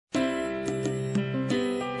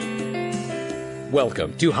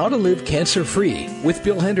Welcome to How to Live Cancer-Free with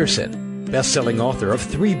Bill Henderson, best-selling author of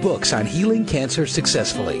 3 books on healing cancer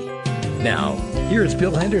successfully. Now, here's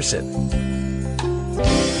Bill Henderson.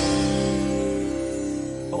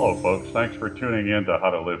 Hello, folks. Thanks for tuning in to How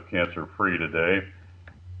to Live Cancer-Free today.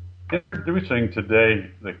 Introducing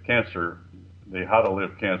today the How to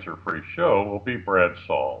Live Cancer-Free show will be Brad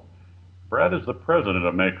Saul. Brad is the president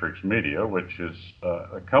of Matrix Media, which is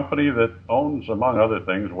a company that owns, among other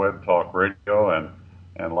things, Web Talk Radio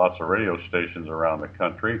and lots of radio stations around the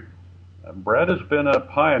country. Brad has been a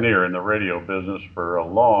pioneer in the radio business for a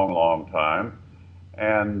long, long time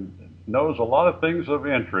and knows a lot of things of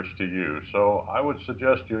interest to you. So I would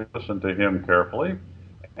suggest you listen to him carefully,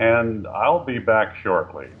 and I'll be back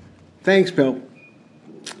shortly. Thanks, Bill.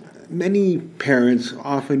 Many parents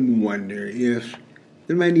often wonder if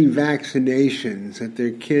the many vaccinations that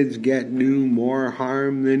their kids get do more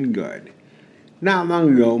harm than good. Not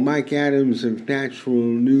long ago, Mike Adams of Natural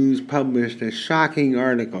News published a shocking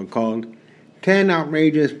article called 10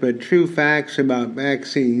 Outrageous but True Facts About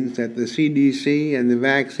Vaccines That the CDC and the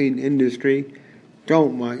Vaccine Industry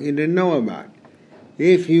Don't Want You to Know About.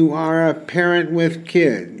 If you are a parent with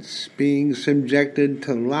kids being subjected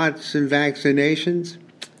to lots of vaccinations,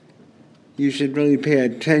 you should really pay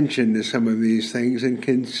attention to some of these things and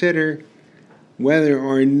consider whether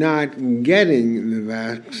or not getting the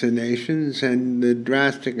vaccinations and the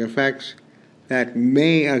drastic effects that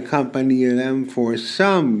may accompany them for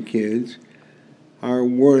some kids are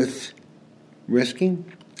worth risking.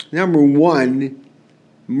 Number 1,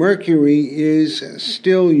 mercury is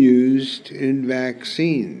still used in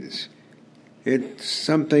vaccines. It's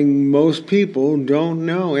something most people don't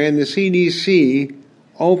know, and the CDC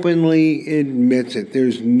openly admits it.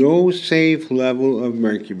 There's no safe level of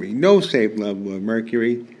mercury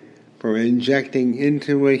for injecting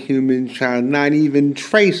into a human child, not even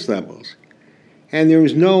trace levels. And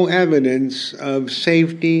there's no evidence of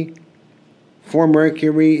safety for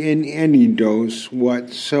mercury in any dose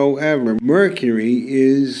whatsoever. Mercury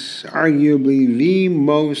is arguably the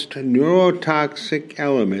most neurotoxic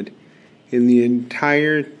element in the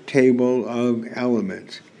entire table of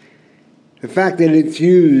elements. The fact that it's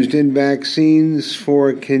used in vaccines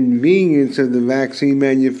for convenience of the vaccine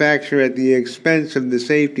manufacturer at the expense of the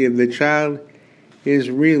safety of the child is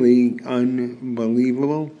really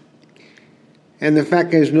unbelievable. And the fact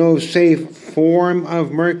there's no safe form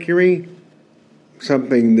of mercury,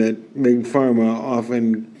 something that Big Pharma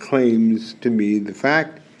often claims to be the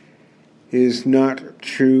fact, is not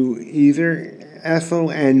true either. Ethyl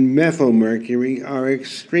and methyl mercury are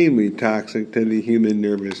extremely toxic to the human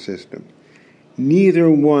nervous system. Neither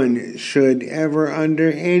one should ever, under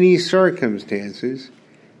any circumstances,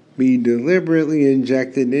 be deliberately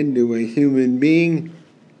injected into a human being,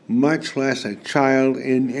 much less a child,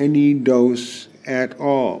 in any dose at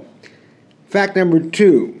all. Fact number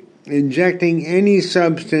 2, injecting any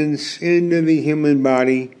substance into the human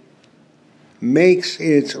body makes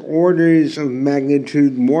its orders of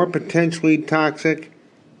magnitude more potentially toxic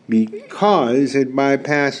because it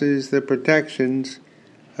bypasses the protections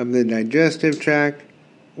of the digestive tract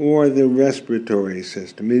or the respiratory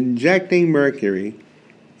system. Injecting mercury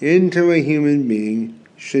into a human being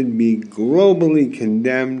should be globally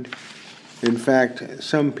condemned. In fact,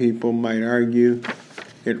 some people might argue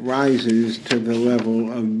it rises to the level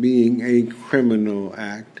of being a criminal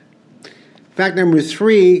act. Fact number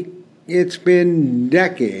 3, it's been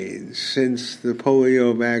decades since the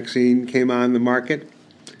polio vaccine came on the market,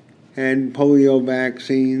 and polio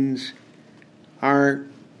vaccines are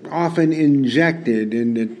often injected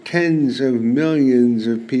into tens of millions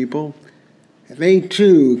of people. They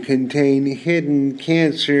too contain hidden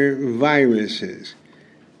cancer viruses.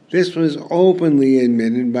 This was openly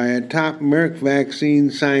admitted by a top Merck vaccine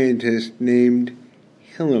scientist named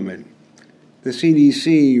Hilleman. The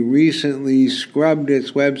CDC recently scrubbed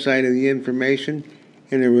its website of the information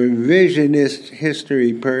in a revisionist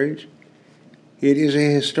history purge. It is a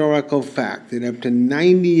historical fact that up to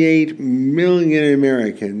 98 million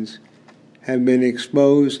Americans have been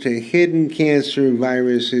exposed to hidden cancer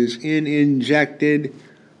viruses in injected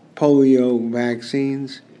polio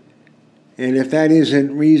vaccines. And if that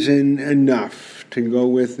isn't reason enough to go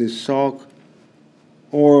with the Salk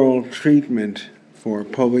oral treatment for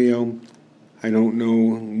polio, I don't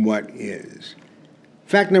know what is.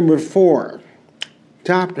 Fact number 4.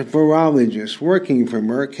 Top virologists working for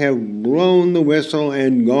Merck have blown the whistle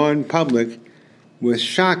and gone public with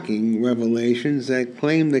shocking revelations that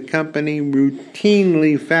claim the company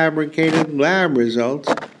routinely fabricated lab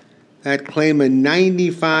results that claim a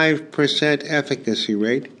 95% efficacy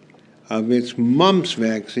rate of its mumps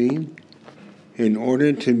vaccine in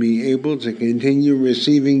order to be able to continue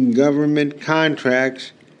receiving government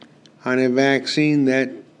contracts on a vaccine that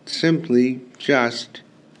simply just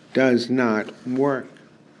does not work.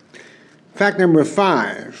 Fact number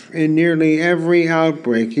 5, in nearly every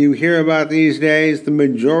outbreak you hear about these days, the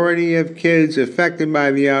majority of kids affected by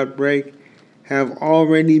the outbreak have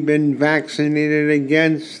already been vaccinated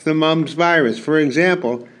against the mumps virus. For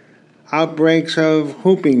example, outbreaks of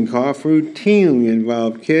whooping cough routinely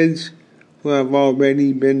involve kids who have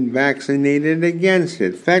already been vaccinated against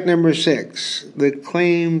it. Fact number 6, the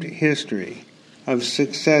claimed history of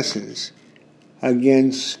successes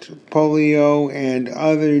against polio and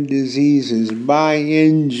other diseases by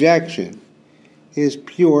injection is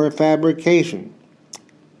pure fabrication.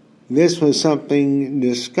 This was something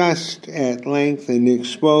discussed at length and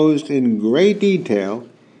exposed in great detail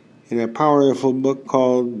in a powerful book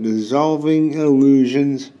called Dissolving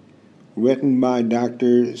Illusions, written by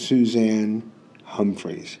Dr. Suzanne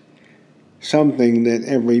Humphreys. Something that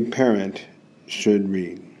every parent should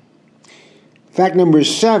read. Fact number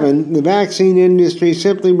 7, the vaccine industry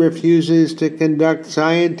simply refuses to conduct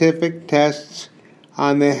scientific tests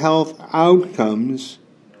on the health outcomes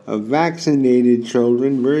of vaccinated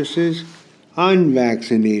children versus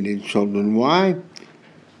unvaccinated children. Why?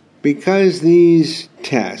 Because these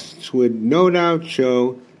tests would no doubt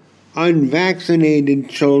show unvaccinated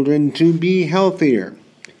children to be healthier.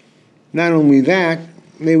 Not only that,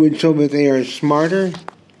 they would show that they are smarter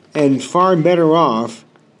and far better off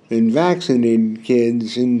than vaccinated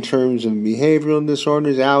kids in terms of behavioral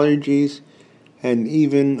disorders, allergies, and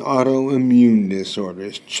even autoimmune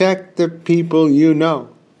disorders. Check the people you know.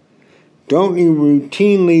 Don't you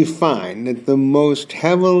routinely find that the most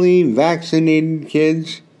heavily vaccinated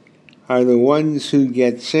kids are the ones who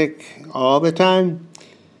get sick all the time?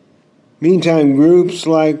 Meantime, groups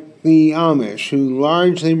like the Amish, who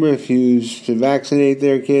largely refuse to vaccinate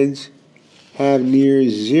their kids, have near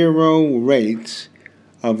zero rates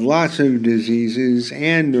of lots of diseases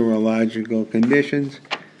and neurological conditions,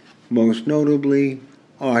 most notably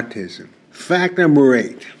autism. Fact number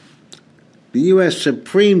 8. The U.S.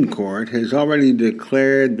 Supreme Court has already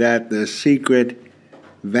declared that the secret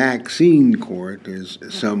vaccine court, as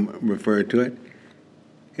some refer to it,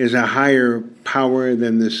 is a higher power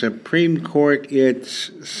than the Supreme Court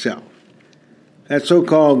itself. That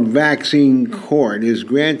so-called vaccine court is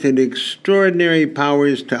granted extraordinary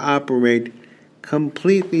powers to operate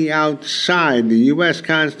completely outside the U.S.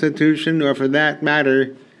 Constitution, or for that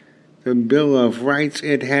matter, the Bill of Rights.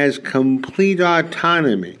 It has complete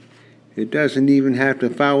autonomy. It doesn't even have to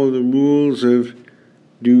follow the rules of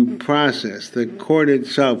due process. The court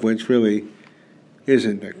itself, which really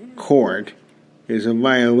isn't a court, is a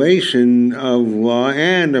violation of law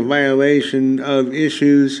and a violation of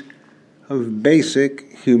issues of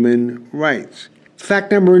basic human rights.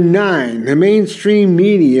 Fact number 9, the mainstream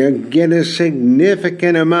media get a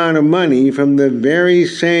significant amount of money from the very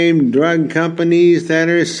same drug companies that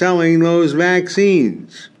are selling those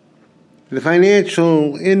vaccines. The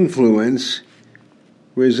financial influence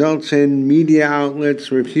results in media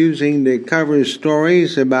outlets refusing to cover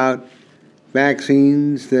stories about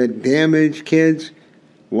vaccines that damage kids.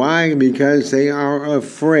 Why? Because they are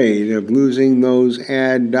afraid of losing those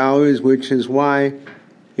ad dollars, which is why,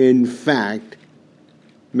 in fact,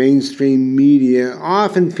 mainstream media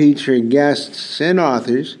often feature guests and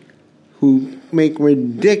authors who make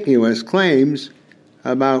ridiculous claims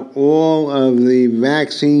about all of the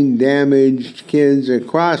vaccine-damaged kids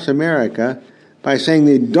across America by saying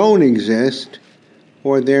they don't exist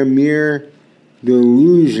or they're mere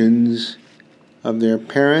delusions of their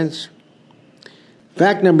parents.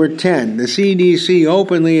 Fact number 10, the CDC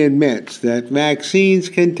openly admits that vaccines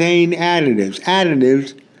contain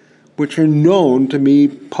additives which are known to be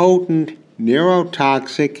potent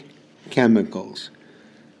neurotoxic chemicals.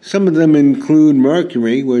 Some of them include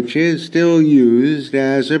mercury, which is still used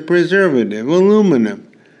as a preservative,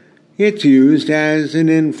 aluminum. It's used as an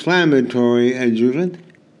inflammatory adjuvant.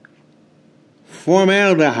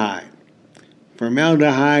 Formaldehyde.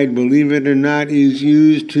 Formaldehyde, believe it or not, is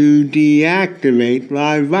used to deactivate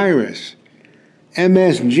live virus.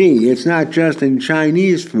 MSG, it's not just in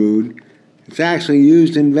Chinese food, it's actually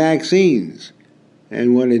used in vaccines.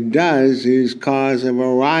 And what it does is cause a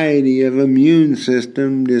variety of immune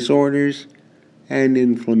system disorders and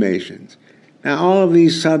inflammations. Now, all of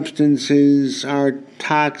these substances are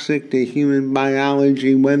toxic to human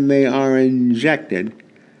biology when they are injected,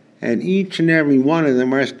 and each and every one of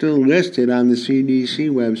them are still listed on the CDC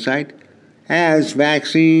website as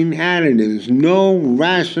vaccine additives. No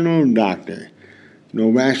rational doctor, no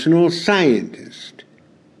rational scientist,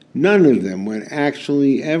 none of them would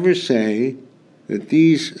actually ever say that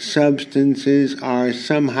these substances are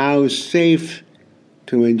somehow safe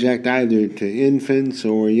to inject either to infants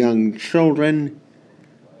or young children,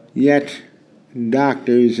 yet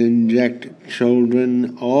doctors inject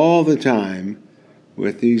children all the time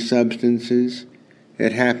with these substances.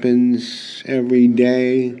 It happens every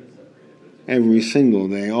day, every single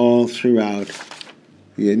day, all throughout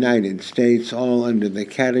the United States, all under the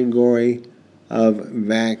category of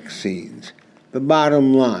vaccines. The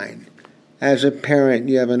bottom line, as a parent,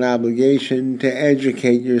 you have an obligation to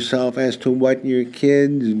educate yourself as to what your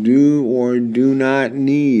kids do or do not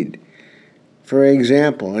need. For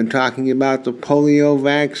example, in talking about the polio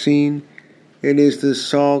vaccine, it is the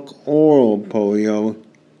Salk oral polio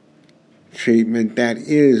treatment that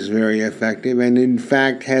is very effective and in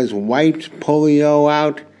fact has wiped polio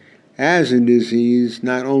out as a disease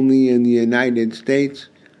not only in the United States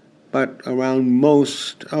but around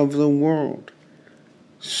most of the world.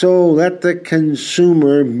 So let the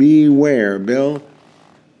consumer beware, Bill.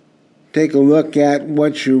 Take a look at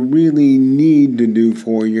what you really need to do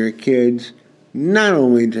for your kids, not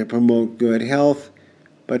only to promote good health,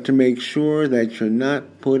 but to make sure that you're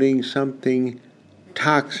not putting something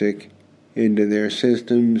toxic into their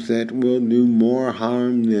systems that will do more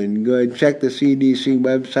harm than good. Check the CDC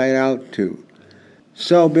website out, too.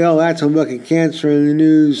 So, Bill, that's a look at cancer in the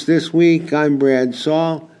news this week. I'm Brad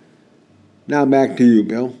Saul. Now back to you,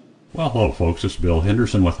 Bill. Well, hello, folks. It's Bill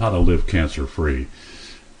Henderson with How to Live Cancer Free.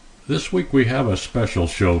 This week we have a special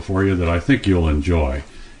show for you that I think you'll enjoy.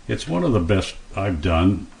 It's one of the best I've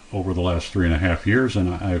done over the last 3.5 years,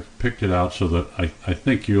 and I've picked it out so that I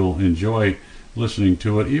think you'll enjoy listening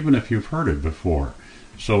to it, even if you've heard it before.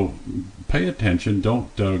 So pay attention.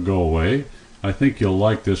 Don't go away. I think you'll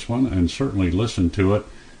like this one, and certainly listen to it,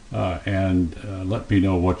 and let me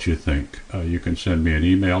know what you think. You can send me an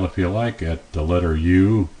email if you like at the letter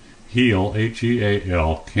U, HEAL,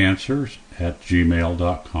 HEAL, cancers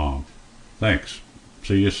 @gmail.com. Thanks.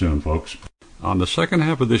 See you soon, folks. On the second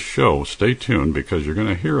half of this show, stay tuned because you're going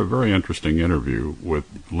to hear a very interesting interview with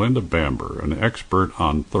Linda Bamber, an expert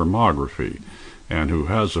on thermography, and who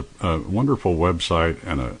has a wonderful website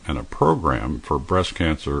and a program for breast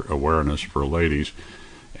cancer awareness for ladies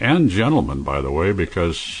and gentlemen, by the way,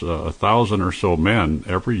 because 1,000 or so men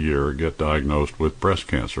every year get diagnosed with breast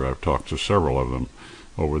cancer. I've talked to several of them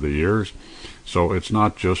over the years. So it's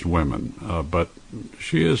not just women, but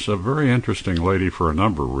she is a very interesting lady for a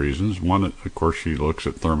number of reasons. One, of course, she looks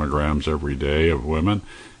at thermograms every day of women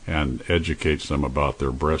and educates them about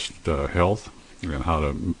their breast health and how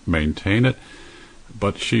to maintain it.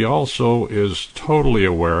 But she also is totally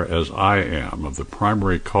aware, as I am, of the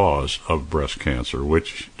primary cause of breast cancer,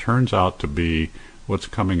 which turns out to be what's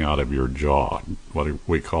coming out of your jaw, what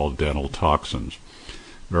we call dental toxins.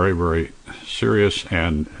 Very, very serious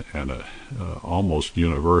and almost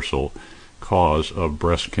universal cause of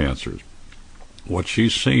breast cancers. What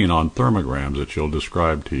she's seen on thermograms that she'll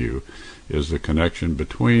describe to you is the connection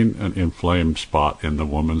between an inflamed spot in the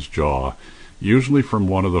woman's jaw, usually from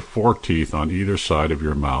one of the 4 teeth on either side of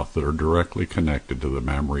your mouth that are directly connected to the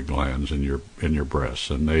mammary glands in your breasts,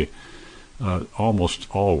 and they almost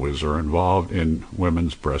always are involved in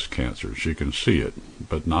women's breast cancers. You can see it,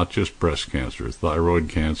 but not just breast cancer, thyroid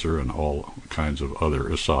cancer and all kinds of other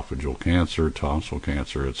esophageal cancer, tonsil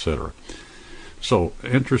cancer, etc. So,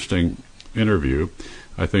 interesting interview.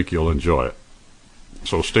 I think you'll enjoy it.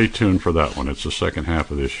 So stay tuned for that one. It's the second half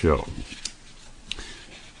of this show.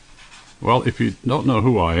 Well, if you don't know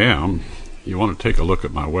who I am, you want to take a look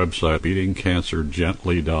at my website,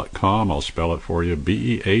 beatingcancergently.com. I'll spell it for you,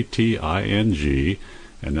 BEATING,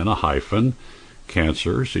 and then a hyphen,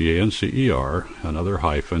 cancer, CANCER, another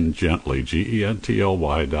hyphen, gently,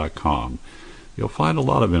 GENTLY.com. You'll find a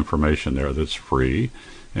lot of information there that's free.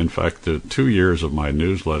 In fact, the 2 years of my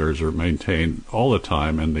newsletters are maintained all the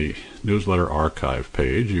time in the newsletter archive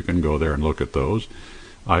page. You can go there and look at those.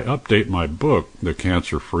 I update my book, the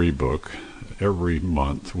Cancer Free book, every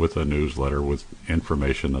month with a newsletter with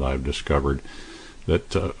information that I've discovered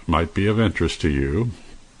that might be of interest to you,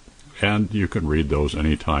 and you can read those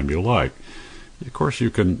anytime you like. Of course,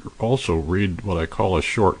 you can also read what I call a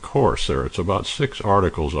short course there. It's about 6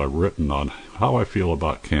 articles I've written on how I feel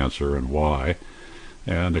about cancer and why.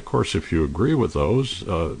 And, of course, if you agree with those,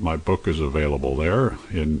 my book is available there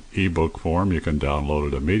in ebook form. You can download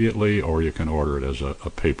it immediately, or you can order it as a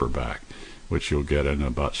paperback, which you'll get in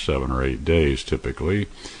about 7 or 8 days typically,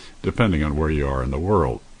 depending on where you are in the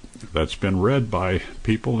world. That's been read by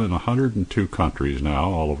people in 102 countries now,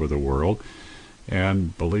 all over the world,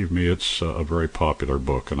 and believe me, it's a very popular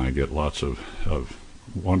book, and I get lots of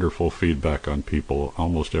wonderful feedback on people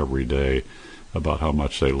almost every day about how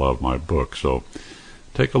much they love my book. So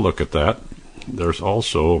take a look at that. There's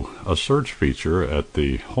also a search feature at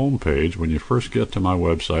the home page. When you first get to my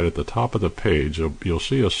website, at the top of the page, you'll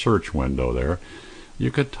see a search window there.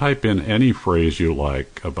 You could type in any phrase you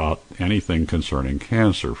like about anything concerning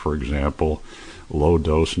cancer. For example,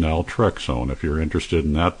 low-dose naltrexone. If you're interested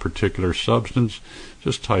in that particular substance,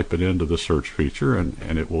 just type it into the search feature,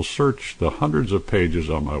 and it will search the hundreds of pages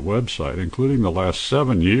on my website, including the last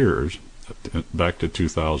 7 years, back to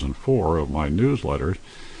 2004, of my newsletters,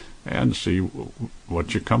 and see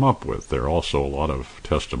what you come up with. There are also a lot of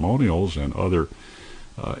testimonials and other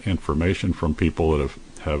information from people that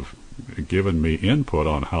have given me input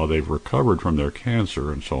on how they've recovered from their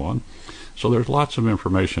cancer and so on. So there's lots of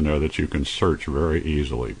information there that you can search very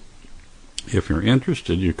easily. If you're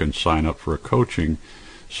interested, you can sign up for a coaching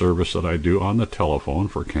service that I do on the telephone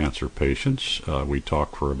for cancer patients. We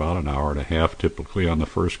talk for about an hour and a half typically on the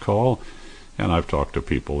first call, and I've talked to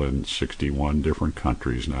people in 61 different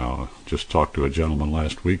countries now. Just talked to a gentleman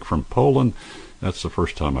last week from Poland. That's the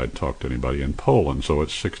first time I'd talked to anybody in Poland, so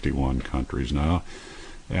it's 61 countries now.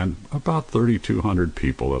 And about 3,200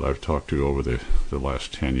 people that I've talked to over the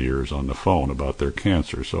last 10 years on the phone about their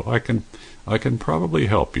cancer. So I can probably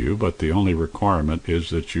help you, but the only requirement is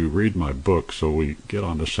that you read my book so we get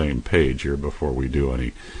on the same page here before we do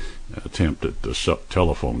any attempt at the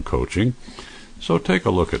telephone coaching. So take a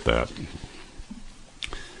look at that.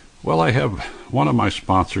 Well, I have one of my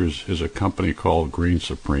sponsors is a company called Green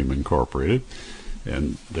Supreme Incorporated,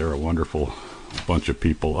 and they're a wonderful bunch of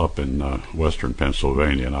people up in western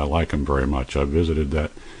Pennsylvania, and I like them very much. I visited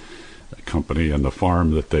that company and the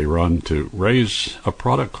farm that they run to raise a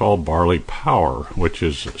product called Barley Power, which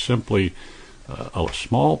is simply a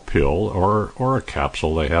small pill or a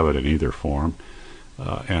capsule. They have it in either form,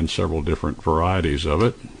 and several different varieties of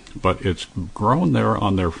it, but it's grown there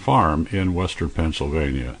on their farm in western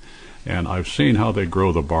Pennsylvania. And I've seen how they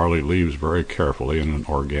grow the barley leaves very carefully in an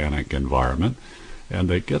organic environment, and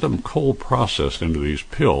they get them cold processed into these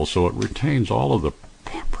pills so it retains all of the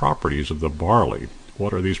properties of the barley.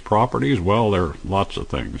 What are these properties? Well, there are lots of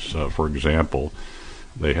things. For example,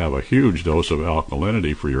 they have a huge dose of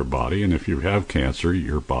alkalinity for your body, and if you have cancer,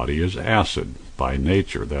 your body is acid by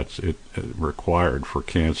nature. That's it. Required for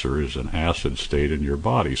cancer is an acid state in your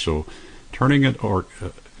body. So turning it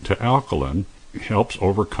to alkaline helps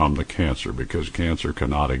overcome the cancer, because cancer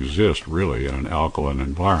cannot exist really in an alkaline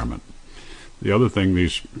environment. The other thing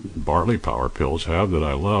these Barley Power pills have that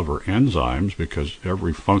I love are enzymes, because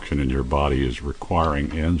every function in your body is requiring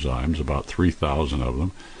enzymes, about 3,000 of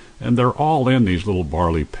them, and they're all in these little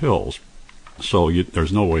barley pills. So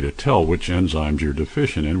there's no way to tell which enzymes you're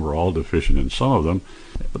deficient in. We're all deficient in some of them,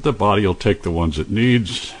 but the body will take the ones it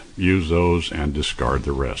needs, use those, and discard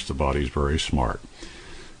the rest. The body's very smart.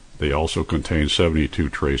 They also contain 72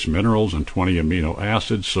 trace minerals and 20 amino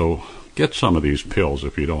acids, so get some of these pills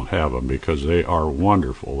if you don't have them, because they are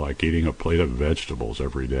wonderful, like eating a plate of vegetables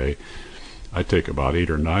every day. I take about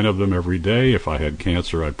 8 or 9 of them every day. If I had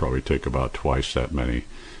cancer, I'd probably take about twice that many,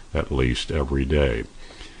 at least, every day.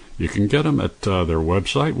 You can get them at their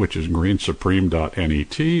website, which is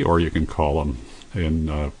greensupreme.net, or you can call them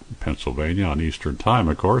in Pennsylvania on Eastern Time,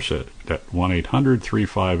 of course, at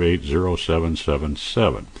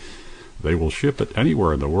 1-800-358-0777. They will ship it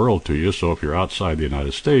anywhere in the world to you, so if you're outside the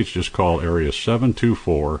United States, just call area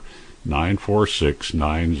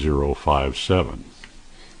 724-946-9057.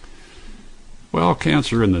 Well,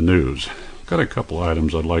 cancer in the news. Got a couple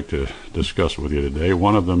items I'd like to discuss with you today.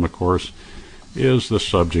 One of them, of course, is the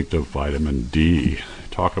subject of vitamin D.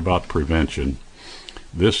 Talk about prevention.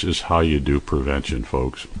 This is how you do prevention,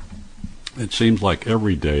 folks. It seems like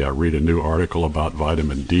every day I read a new article about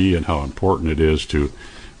vitamin D and how important it is to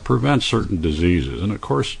prevent certain diseases. And of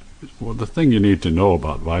course, well, the thing you need to know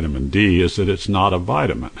about vitamin D is that it's not a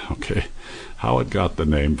vitamin, okay? How it got the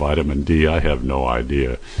name vitamin D, I have no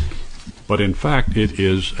idea. But in fact, it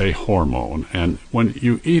is a hormone. And when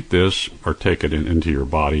you eat this or take it into your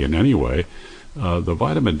body in any way, the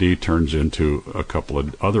vitamin D turns into a couple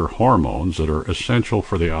of other hormones that are essential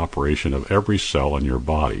for the operation of every cell in your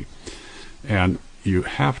body. And you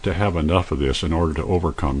have to have enough of this in order to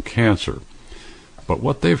overcome cancer. But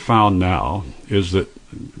what they've found now is that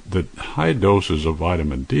the high doses of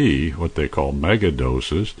vitamin D, what they call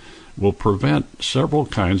megadoses, will prevent several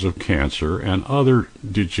kinds of cancer and other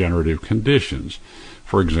degenerative conditions.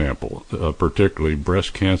 For example, particularly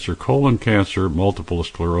breast cancer, colon cancer, multiple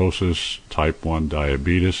sclerosis, type 1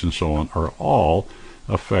 diabetes, and so on, are all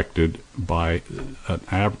affected by an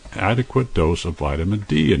adequate dose of vitamin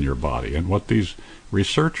D in your body. And what these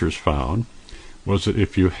researchers found was that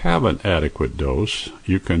if you have an adequate dose,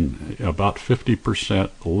 you can about 50%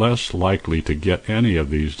 less likely to get any of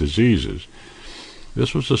these diseases.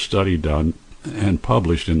 This was a study done and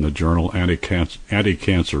published in the journal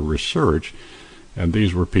Anti-Cancer Research, and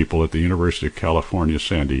these were people at the University of California,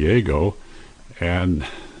 San Diego, and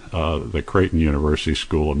the Creighton University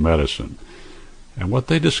School of Medicine. And what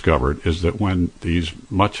they discovered is that when these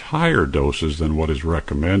much higher doses than what is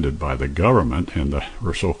recommended by the government and the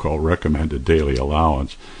so-called recommended daily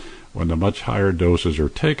allowance, when the much higher doses are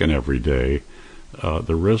taken every day,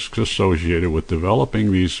 the risks associated with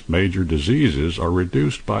developing these major diseases are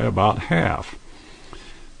reduced by about half.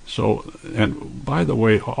 So, and by the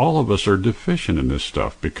way, all of us are deficient in this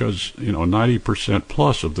stuff because, 90%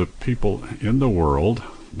 plus of the people in the world,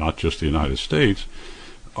 not just the United States,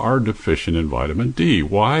 are deficient in vitamin D.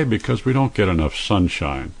 Why? Because we don't get enough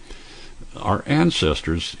sunshine. Our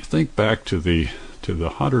ancestors, think back to the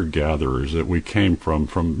hunter-gatherers that we came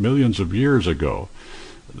from millions of years ago.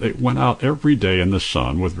 They went out every day in the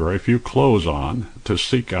sun with very few clothes on to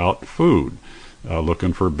seek out food,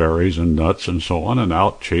 looking for berries and nuts and so on, and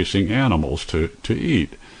out chasing animals to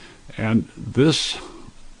eat. And this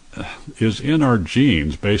is in our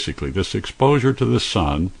genes, basically. This exposure to the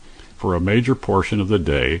sun for a major portion of the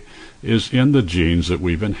day is in the genes that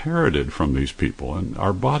we've inherited from these people. And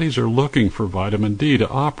our bodies are looking for vitamin D to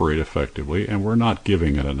operate effectively, and we're not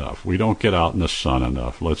giving it enough. We don't get out in the sun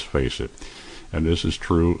enough, let's face it. And this is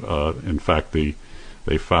true. In fact, they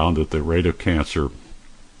found that the rate of cancer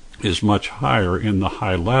is much higher in the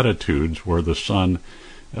high latitudes where the sun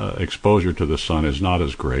exposure to the sun is not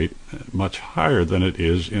as great, much higher than it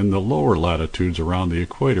is in the lower latitudes around the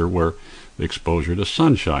equator where the exposure to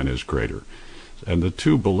sunshine is greater. And the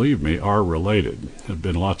two, believe me, are related. There have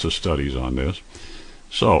been lots of studies on this.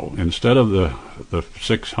 So instead of the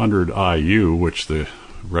 600 IU, which the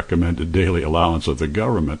recommended daily allowance of the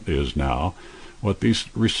government is now, what these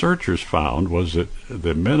researchers found was that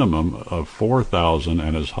the minimum of 4,000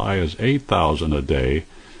 and as high as 8,000 a day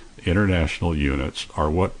international units are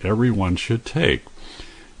what everyone should take.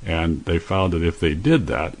 And they found that if they did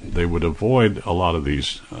that, they would avoid a lot of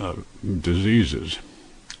these diseases.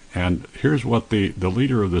 And here's what the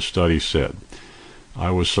leader of the study said. I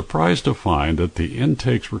was surprised to find that the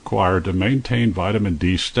intakes required to maintain vitamin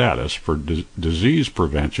D status for disease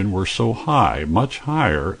prevention were so high, much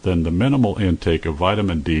higher than the minimal intake of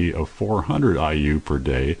vitamin D of 400 IU per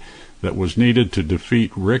day that was needed to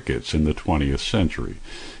defeat rickets in the 20th century.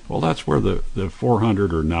 Well, that's where the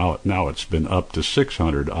 400, or now it's been up to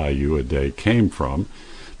 600 IU a day came from,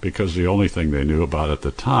 because the only thing they knew about at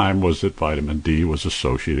the time was that vitamin D was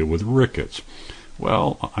associated with rickets.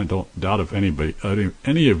 Well, I don't doubt if any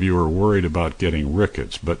of you are worried about getting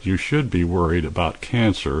rickets, but you should be worried about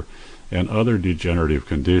cancer and other degenerative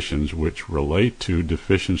conditions which relate to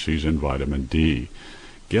deficiencies in vitamin D.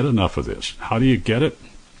 Get enough of this. How do you get it?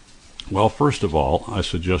 Well, first of all, I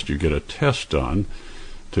suggest you get a test done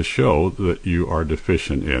to show that you are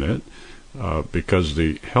deficient in it, because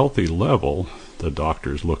the healthy level, the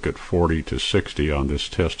doctors look at 40 to 60 on this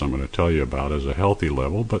test I'm going to tell you about as a healthy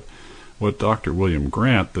level, but what Dr. William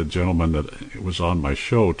Grant, the gentleman that was on my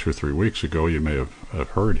show 2 or 3 weeks ago, you may have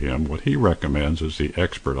heard him, what he recommends as the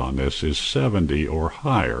expert on this is 70 or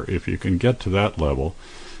higher. If you can get to that level,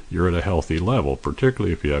 you're at a healthy level,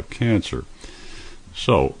 particularly if you have cancer.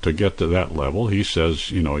 So to get to that level, he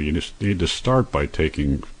says, you just need to start by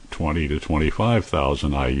taking 20 to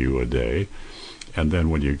 25,000 IU a day, and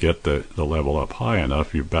then when you get the level up high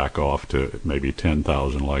enough, you back off to maybe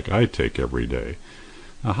 10,000 like I take every day.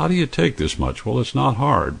 Now, how do you take this much? Well, it's not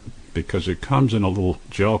hard, because it comes in a little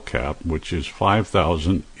gel cap, which is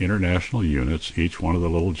 5,000 international units, each one of the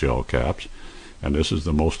little gel caps, and this is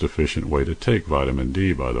the most efficient way to take vitamin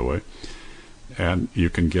D, by the way. And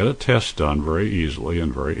you can get a test done very easily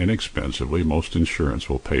and very inexpensively. Most insurance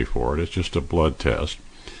will pay for it. It's just a blood test.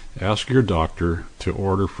 Ask your doctor to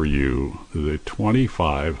order for you the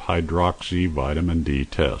 25-hydroxy vitamin D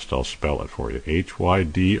test. I'll spell it for you.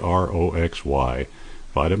 HYDROXY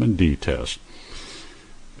vitamin D test.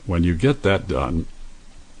 When you get that done,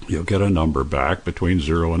 you'll get a number back between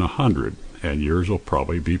 0 and 100, and yours will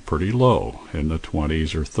probably be pretty low, in the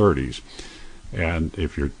 20s or 30s. And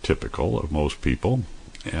if you're typical of most people,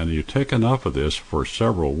 and you take enough of this for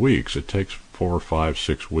several weeks, it takes 4, 5,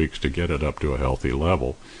 6 weeks to get it up to a healthy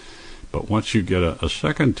level. But once you get a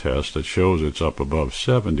second test that shows it's up above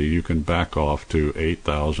 70, you can back off to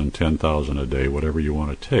 8,000, 10,000 a day, whatever you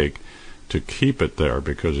want to take, to keep it there,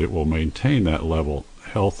 because it will maintain that level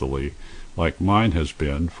healthily, like mine has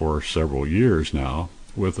been for several years now,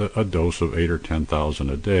 with a dose of 8,000 or 10,000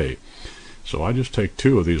 a day. So I just take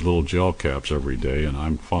 2 of these little gel caps every day, and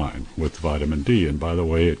I'm fine with vitamin D. And by the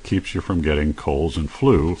way, it keeps you from getting colds and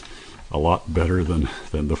flu a lot better than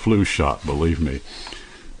the flu shot, believe me.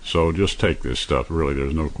 So just take this stuff. Really,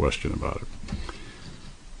 there's no question about it.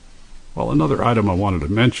 Well, another item I wanted to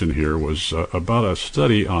mention here was about a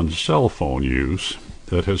study on cell phone use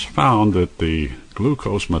that has found that the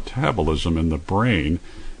glucose metabolism in the brain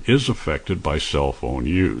is affected by cell phone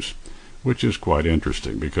use, which is quite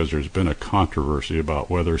interesting because there's been a controversy about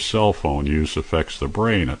whether cell phone use affects the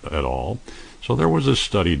brain at all. So there was a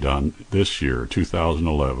study done this year,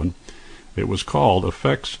 2011. It was called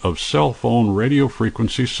Effects of Cell Phone Radio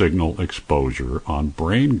Frequency Signal Exposure on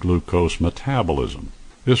Brain Glucose Metabolism.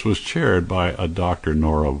 This was chaired by a Dr.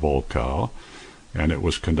 Nora Volkow, and it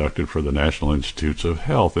was conducted for the National Institutes of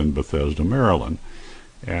Health in Bethesda, Maryland.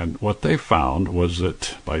 And what they found was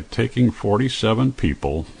that by taking 47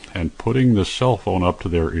 people and putting the cell phone up to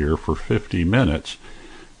their ear for 50 minutes,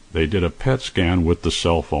 they did a PET scan with the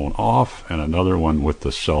cell phone off and another one with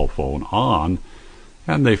the cell phone on,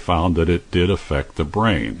 and they found that it did affect the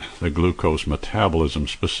brain, the glucose metabolism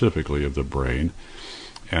specifically of the brain,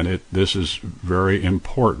 and this is very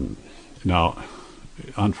important. Now,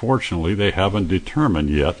 unfortunately, they haven't determined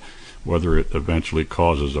yet whether it eventually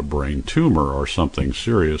causes a brain tumor or something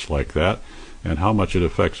serious like that, and how much it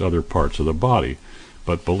affects other parts of the body.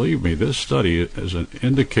 But believe me, this study is an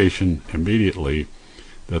indication immediately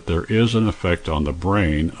that there is an effect on the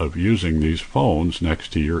brain of using these phones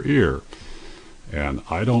next to your ear. And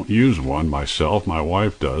I don't use one myself, my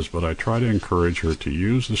wife does, but I try to encourage her to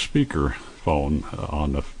use the speaker phone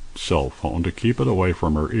on the cell phone to keep it away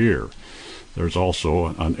from her ear. There's also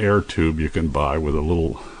an air tube you can buy with a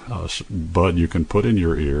little bud you can put in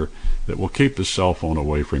your ear that will keep the cell phone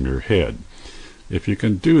away from your head. If you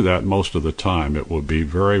can do that most of the time, it will be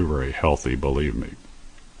very, very healthy, believe me.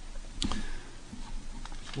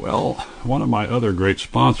 Well, one of my other great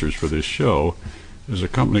sponsors for this show is a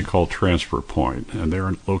company called Transfer Point, and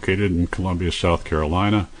they're located in Columbia, South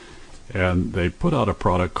Carolina, and they put out a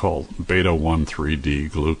product called Beta-1,3-D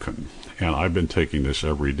glucan. And I've been taking this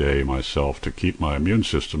every day myself to keep my immune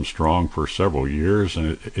system strong for several years,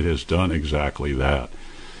 and it has done exactly that.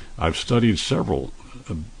 I've studied several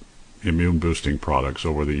immune boosting products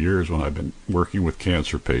over the years when I've been working with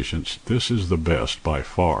cancer patients. This is the best by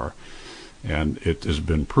far, and it has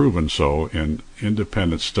been proven so in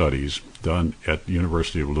independent studies done at the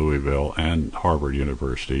University of Louisville and Harvard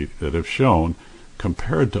University that have shown,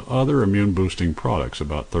 compared to other immune boosting products,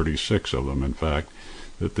 about 36 of them in fact,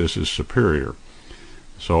 that this is superior.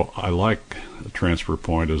 So I like Transfer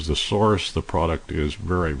Point as the source. The product is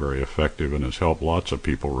very, very effective and has helped lots of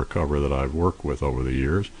people recover that I've worked with over the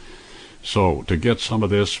years. So to get some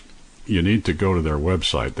of this, you need to go to their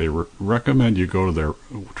website. They recommend you go to their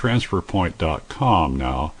transferpoint.com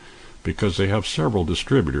now, because they have several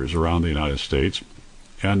distributors around the United States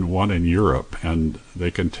and one in Europe, and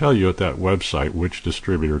they can tell you at that website which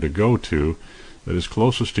distributor to go to that is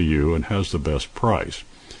closest to you and has the best price.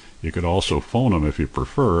 You could also phone them if you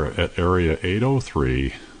prefer at area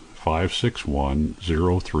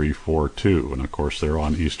 803-561-0342, and of course they're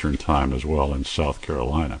on Eastern Time as well in South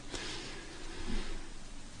Carolina.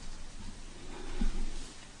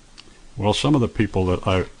 Well, some of the people that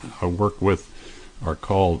I work with are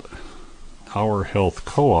called Our Health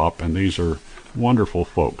Co-op, and these are wonderful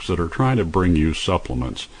folks that are trying to bring you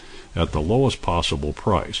supplements at the lowest possible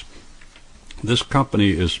price. This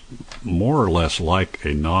company is more or less like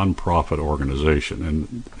a non-profit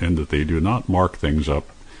organization in that they do not mark things up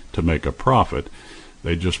to make a profit.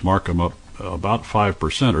 They just mark them up about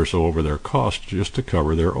 5% or so over their cost just to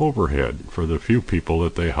cover their overhead for the few people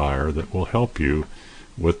that they hire that will help you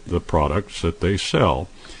with the products that they sell,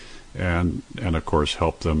 and of course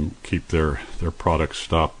help them keep their products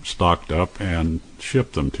stocked up and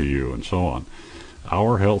ship them to you and so on.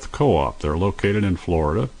 Our Health Co-op, they're located in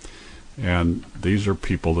Florida, and these are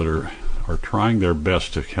people that are trying their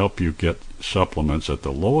best to help you get supplements at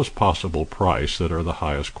the lowest possible price that are the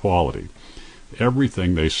highest quality.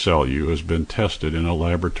 Everything they sell you has been tested in a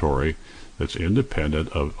laboratory that's independent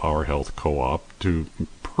of Our Health Co-op to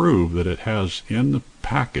prove that it has in the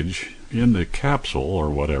package, in the capsule or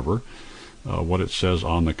whatever, what it says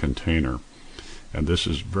on the container. And this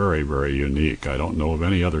is very, very unique. I don't know of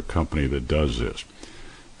any other company that does this.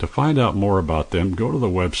 To find out more about them, go to the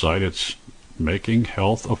website. It's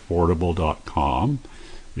makinghealthaffordable.com.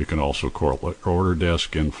 You can also call the order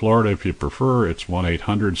desk in Florida if you prefer. It's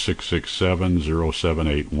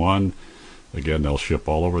 1-800-667-0781. Again, they'll ship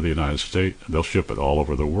all over the United States. They'll ship it all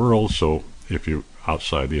over the world, so if you're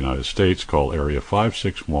outside the United States, call area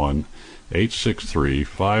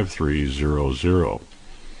 561-863-5300.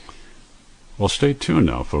 Well, stay tuned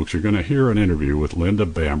now, folks. You're going to hear an interview with Linda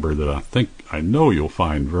Bamber that I know you'll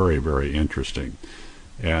find very, very interesting.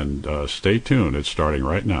 And stay tuned. It's starting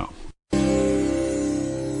right now.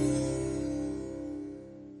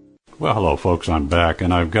 Well, hello, folks. I'm back,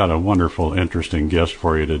 and I've got a wonderful, interesting guest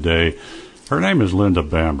for you today. Her name is Linda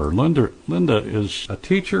Bamber. Linda is a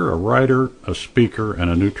teacher, a writer, a speaker,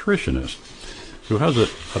 and a nutritionist who has a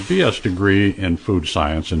BS degree in food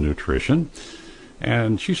science and nutrition.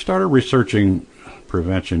 And she started researching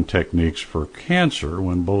prevention techniques for cancer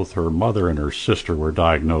when both her mother and her sister were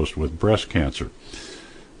diagnosed with breast cancer.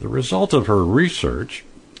 The result of her research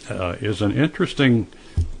is an interesting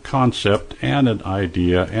concept and an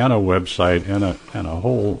idea and a website and a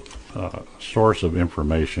whole source of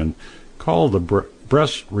information called the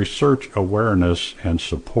Breast Research Awareness and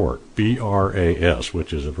Support, BRAS,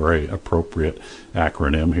 which is a very appropriate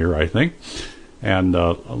acronym here, I think. And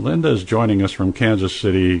Linda is joining us from Kansas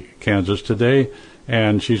City, Kansas today,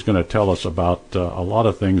 and she's going to tell us about a lot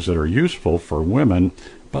of things that are useful for women,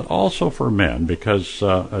 but also for men, because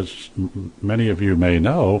as many of you may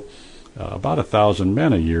know, about 1,000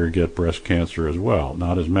 men a year get breast cancer as well.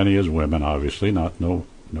 Not as many as women, obviously,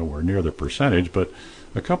 nowhere near the percentage, but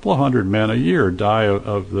a couple of hundred men a year die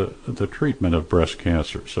of the treatment of breast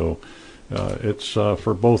cancer. So it's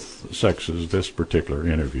for both sexes, this particular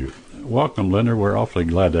interview. Welcome, Linda. We're awfully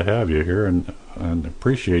glad to have you here and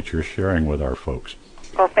appreciate your sharing with our folks.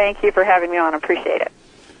 Well, thank you for having me on. I appreciate it.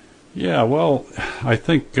 Yeah, well, I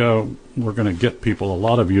think we're going to get people a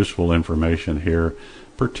lot of useful information here,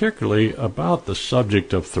 particularly about the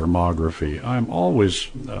subject of thermography. I'm always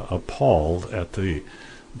appalled at the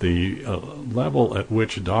level at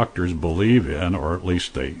which doctors believe in, or at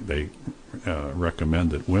least they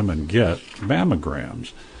recommend that women get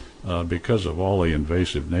mammograms because of all the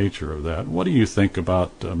invasive nature of that. What do you think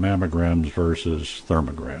about mammograms versus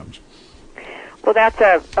thermograms? Well, that's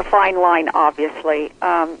a fine line, obviously.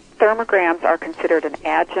 Thermograms are considered an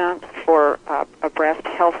adjunct for a breast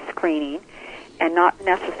health screening and not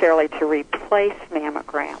necessarily to replace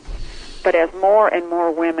mammograms. But as more and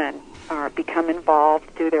more women become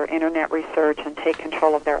involved, do their internet research, and take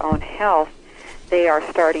control of their own health, they are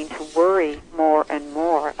starting to worry more and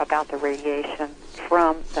more about the radiation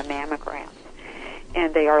from the mammograms.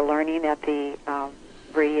 And they are learning that the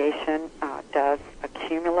radiation does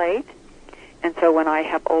accumulate. And so when I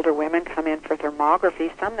have older women come in for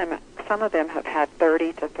thermography, some of them have had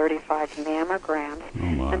 30 to 35 mammograms.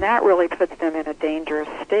 And that really puts them in a dangerous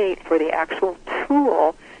state, for the actual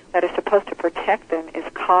tool that is supposed to protect them is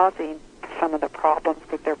causing some of the problems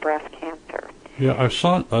with their breast cancer. Yeah,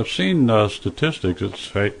 I've seen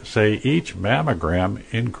statistics that say each mammogram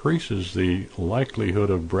increases the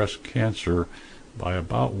likelihood of breast cancer by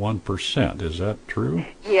about 1%. Is that true?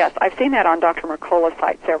 Yes, I've seen that on Dr. Mercola's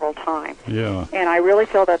site several times. Yeah. And I really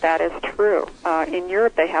feel that is true. In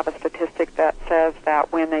Europe, they have a statistic that says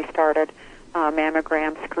that when they started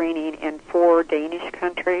mammogram screening in 4 Danish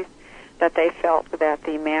countries, that they felt that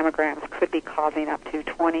the mammograms could be causing up to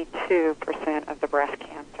 22% of the breast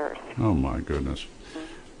cancers. Oh, my goodness.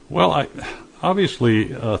 Well, obviously,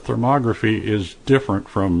 thermography is different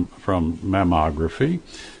from mammography.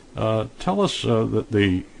 Tell us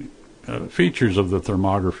the features of the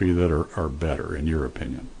thermography that are better, in your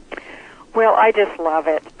opinion. Well, I just love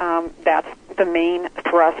it. That's the main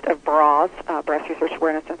thrust of BRAS, Breast Research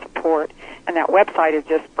Awareness and Support, and that website is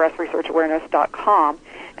just breastresearchawareness.com.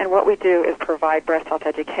 And what we do is provide breast health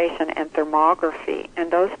education and thermography, and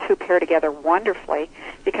those two pair together wonderfully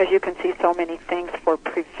because you can see so many things for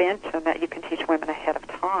prevention that you can teach women ahead of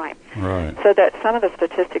time. Right. So that some of the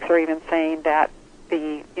statistics are even saying that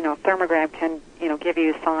the thermogram can give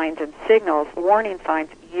you signs and signals, warning signs,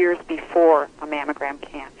 years before a mammogram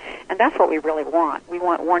can. And that's what we really want. We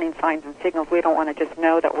want warning signs and signals. We don't want to just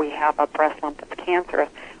know that we have a breast lump that's cancerous.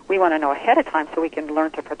 We want to know ahead of time so we can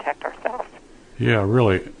learn to protect ourselves. Yeah,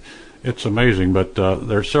 really. It's amazing, but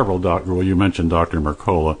there are several doctors. Well, you mentioned Dr.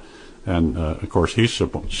 Mercola, and of course he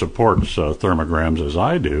supports thermograms as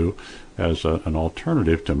I do, as an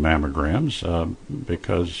alternative to mammograms,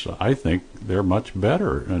 because I think they're much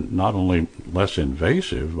better, and not only less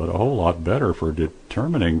invasive, but a whole lot better for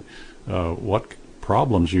determining what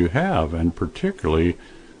problems you have, and particularly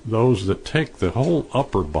those that take the whole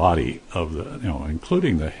upper body of the,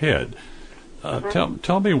 including the head.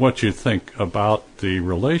 Tell me what you think about the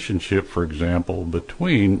relationship, for example,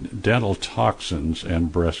 between dental toxins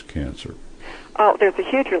and breast cancer. Oh, there's a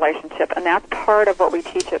huge relationship, and that's part of what we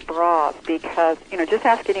teach at BRAS because, just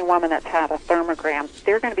ask any woman that's had a thermogram,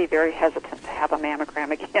 they're going to be very hesitant to have a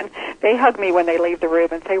mammogram again. They hug me when they leave the room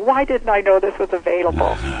and say, why didn't I know this was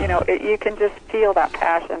available? You can just feel that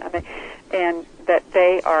passion, and that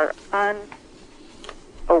they are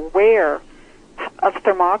unaware of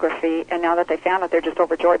thermography, and now that they found it, they're just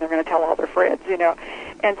overjoyed, and they're going to tell all their friends,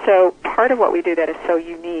 And so part of what we do that is so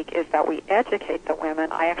unique is that we educate the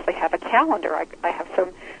women. I actually have a calendar. I have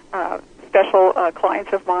some special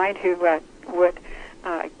clients of mine who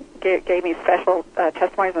gave me special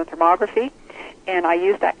testimonies on thermography, and I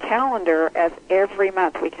use that calendar as every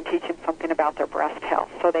month we can teach them something about their breast health.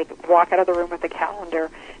 So they walk out of the room with a calendar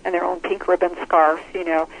and their own pink ribbon scarf,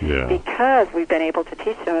 because we've been able to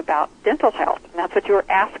teach them about dental health, and that's what you were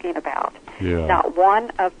asking about. Yeah. Not one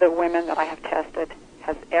of the women that I have tested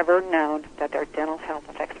has ever known that their dental health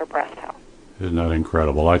affects their breast health. Isn't that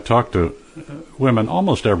incredible? I talk to women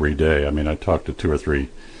almost every day. I mean, I talk to 2 or 3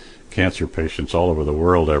 cancer patients all over the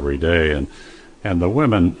world every day, and the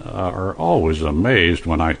women are always amazed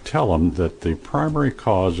when I tell them that the primary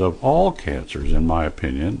cause of all cancers, in my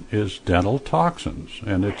opinion, is dental toxins.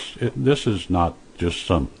 And this is not just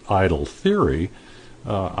some idle theory.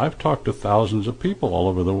 I've talked to thousands of people all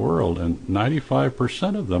over the world, and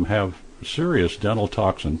 95% of them have serious dental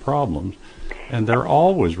toxin problems, and they're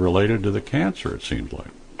always related to the cancer, it seems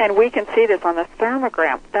like. And we can see this on the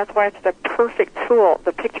thermogram. That's why it's the perfect tool.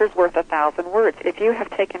 The picture's worth 1,000 words. If you have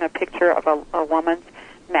taken a picture of a woman's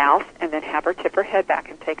mouth and then have her tip her head back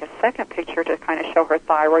and take a second picture to kind of show her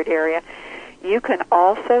thyroid area, you can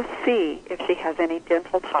also see if she has any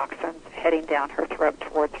dental toxins heading down her throat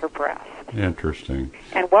towards her breast. Interesting.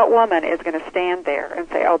 And what woman is going to stand there and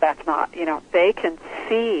say, oh, that's not, they can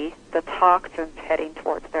see the toxins heading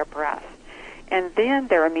towards their breast. And then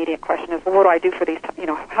their immediate question is, well, what do I do for these,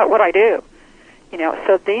 what do I do?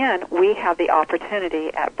 So then we have the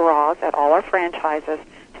opportunity at BRAS, at all our franchises,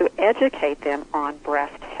 to educate them on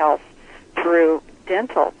breast health through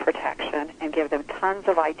dental protection and give them tons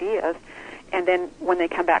of ideas. And then when they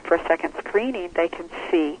come back for a second screening, they can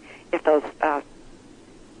see if those,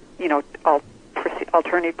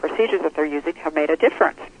 alternative procedures that they're using have made a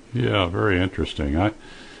difference. Yeah, very interesting. I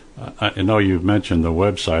know you've mentioned the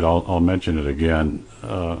website. I'll mention it again.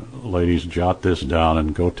 Ladies, jot this down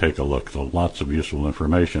and go take a look. There's lots of useful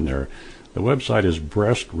information there. The website is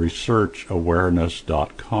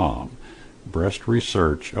breastresearchawareness.com.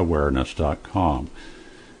 breastresearchawareness.com.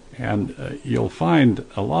 And you'll find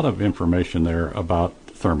a lot of information there about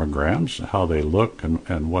thermograms, how they look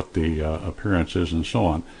and what the appearance is and so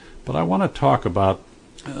on. But I want to talk about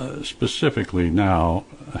specifically now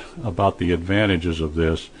about the advantages of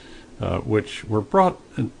this, which were brought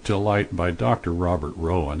to light by Dr. Robert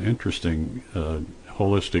Rowe, an interesting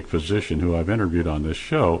holistic physician who I've interviewed on this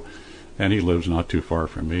show, and he lives not too far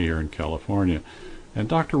from me here in California. And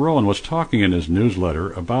Dr. Rowan was talking in his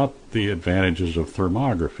newsletter about the advantages of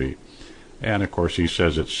thermography. And, of course, he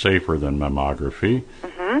says it's safer than mammography.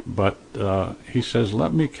 But he says,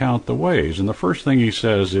 let me count the ways. And the first thing he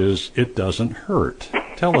says is, it doesn't hurt.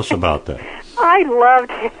 Tell us about that. I loved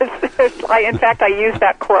his. In fact, I used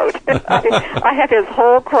that quote. I have his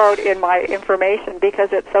whole quote in my information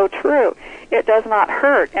because it's so true. It does not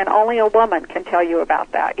hurt, and only a woman can tell you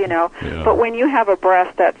about that, Yeah. But when you have a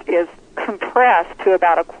breast that is compressed to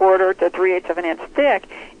about 1/4 to 3/8 of an inch thick,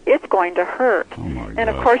 it's going to hurt. Oh my and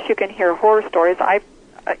of course, you can hear horror stories.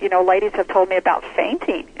 Ladies have told me about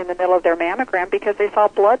fainting in the middle of their mammogram because they saw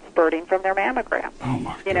blood spurting from their mammogram. Oh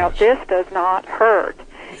my gosh. This does not hurt.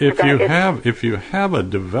 If you have a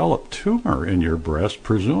developed tumor in your breast,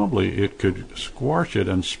 presumably it could squash it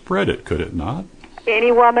and spread it, could it not?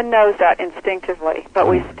 Any woman knows that instinctively, but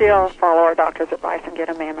we still follow our doctor's advice and get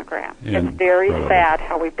a mammogram. It's very sad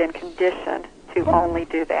how we've been conditioned to only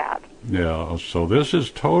do that. Yeah, so this is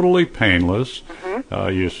totally painless.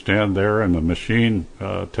 You stand there and the machine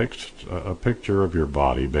takes a picture of your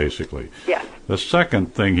body, basically. Yes. The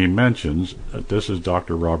second thing he mentions, this is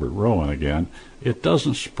Dr. Robert Rowan again, it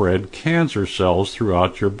doesn't spread cancer cells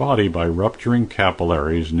throughout your body by rupturing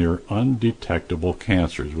capillaries near undetectable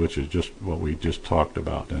cancers, which is just what we just talked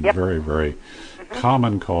about, and very, very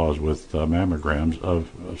common cause with mammograms of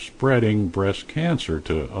spreading breast cancer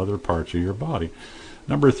to other parts of your body.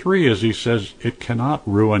 Number 3 is he says it cannot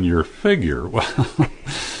ruin your figure. Well,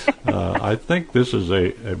 I think this is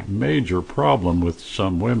a major problem with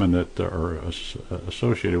some women that are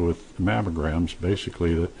associated with mammograms.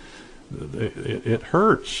 Basically, that it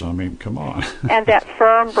hurts. I mean, come on. And that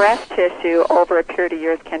firm breast tissue over a period of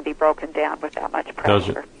years can be broken down with that much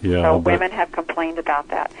pressure. Does it? Yeah. So women have complained about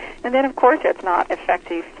that. And then, of course, it's not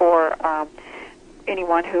effective for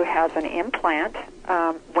anyone who has an implant,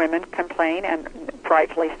 women complain, and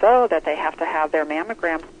rightfully so, that they have to have their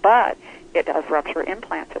mammograms, but it does rupture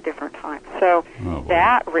implants at different times. So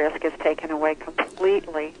that risk is taken away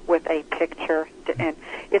completely with a picture, and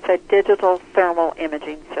it's a digital thermal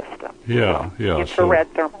imaging system.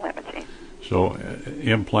 Infrared thermal imaging. So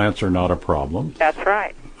implants are not a problem. That's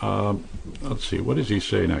right. Let's see, what does he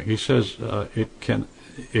say now? He says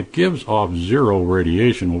it gives off zero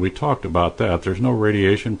radiation. Well, we talked about that. There's no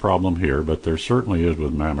radiation problem here, but there certainly is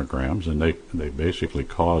with mammograms, and they basically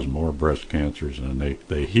cause more breast cancers, and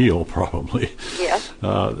they heal probably. Yes.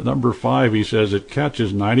 Number 5, he says it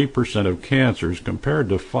catches 90% of cancers compared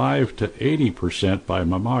to 5 to 80% by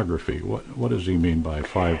mammography. What does he mean by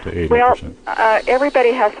 5 to 80%? Well,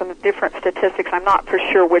 everybody has some different statistics. I'm not for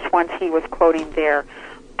sure which ones he was quoting there,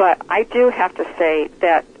 but I do have to say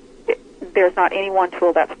that there's not any one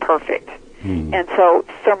tool that's perfect. And so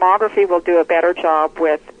thermography will do a better job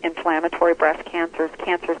with inflammatory breast cancers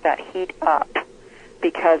that heat up,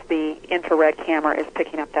 because the infrared camera is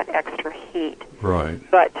picking up that extra heat. Right.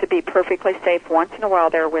 But to be perfectly safe, once in a while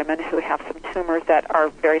there are women who have some tumors that are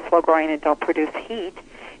very slow growing and don't produce heat,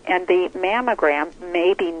 and the mammogram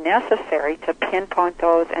may be necessary to pinpoint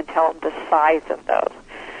those and tell the size of those.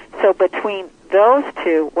 So between those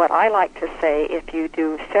two, what I like to say, if you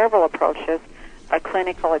do several approaches, a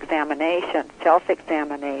clinical examination,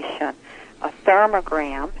 self-examination, a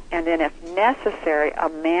thermogram, and then if necessary, a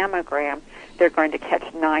mammogram, they're going to catch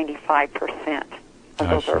 95% of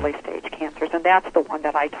those early-stage cancers, and that's the one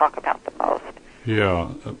that I talk about the most.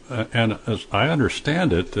 Yeah, and as I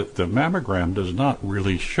understand it, the mammogram does not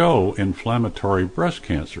really show inflammatory breast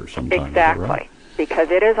cancer sometimes. Exactly, right? Because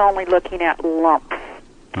it is only looking at lumps.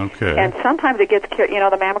 Okay. And sometimes it gets, the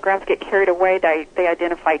mammograms get carried away. They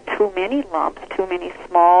identify too many lumps, too many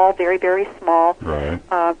small, very, very small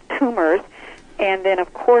tumors. And then,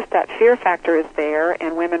 of course, that fear factor is there,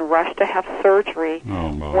 and women rush to have surgery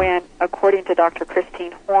when, according to Dr.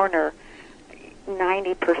 Christine Horner,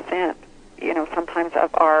 90%, sometimes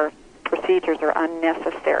of our procedures are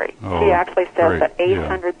unnecessary. She actually says that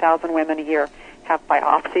 800,000 women a year have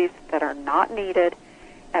biopsies that are not needed,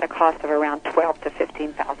 at a cost of around $12,000 to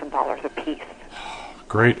 $15,000 a piece.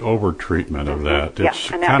 Great overtreatment of that. It's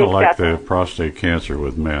kind of like the prostate cancer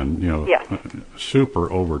with men. Super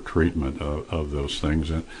overtreatment of those things,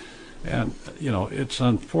 and it's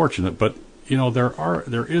unfortunate, but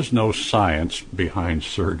there is no science behind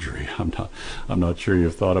surgery. I'm not sure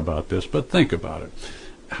you've thought about this, but think about it.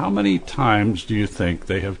 How many times do you think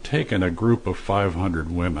they have taken a group of 500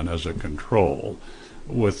 women as a control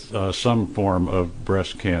with some form of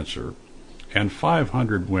breast cancer, and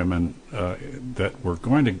 500 women that were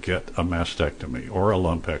going to get a mastectomy or a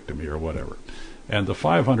lumpectomy or whatever, and the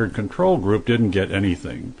 500 control group didn't get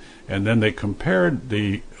anything, and then they compared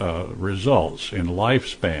the results in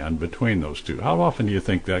lifespan between those two? How often do you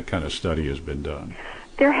think that kind of study has been done?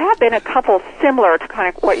 There have been a couple similar to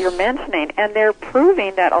kind of what you're mentioning, and they're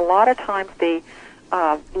proving that a lot of times the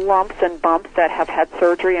lumps and bumps that have had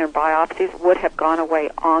surgery and biopsies would have gone away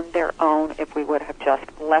on their own if we would have just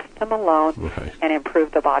left them alone and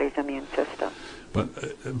improved the body's immune system.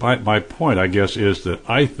 But my point, I guess, is that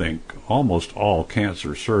I think almost all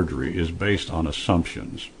cancer surgery is based on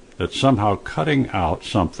assumptions, that somehow cutting out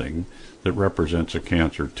something that represents a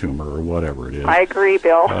cancer tumor or whatever it is. I agree,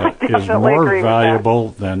 Bill. Is more valuable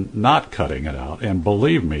than not cutting it out. And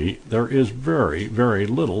believe me, there is very, very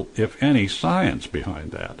little, if any, science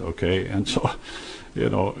behind that. Okay, and so,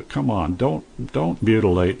 come on, don't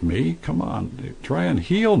mutilate me. Come on, try and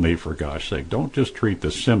heal me, for gosh sake. Don't just treat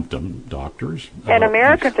the symptom, doctors. And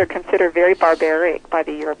Americans are considered very barbaric by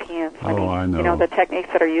the Europeans. I know. The techniques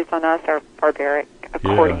that are used on us are barbaric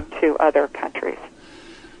according to other countries.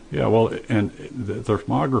 Yeah, well, and the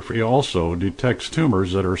thermography also detects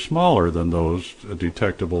tumors that are smaller than those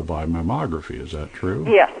detectable by mammography. Is that true?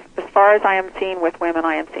 Yes. As far as I am seeing with women,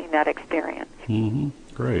 I am seeing that experience. Mm-hmm.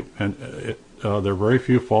 Great. And there are very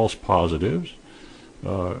few false positives.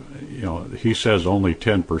 He says only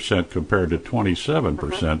 10% compared to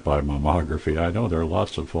 27% by mammography. I know there are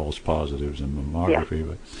lots of false positives in mammography,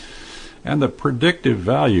 but... And the predictive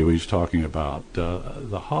value he's talking about,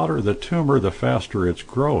 the hotter the tumor, the faster it's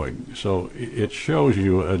growing. So it shows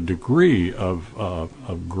you a degree of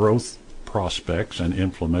growth prospects and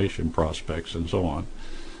inflammation prospects and so on.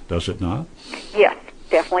 Does it not? Yes,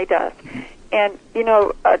 definitely does. And,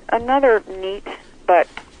 another neat but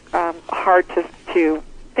hard to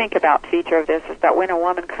think about feature of this is that when a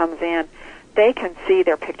woman comes in, they can see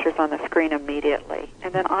their pictures on the screen immediately.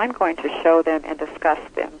 And then I'm going to show them and discuss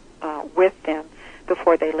them with them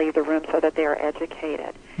before they leave the room so that they are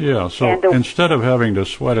educated. Yeah, so instead of having to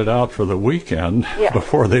sweat it out for the weekend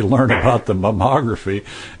before they learn about the mammography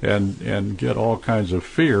and get all kinds of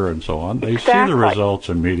fear and so on, they see the results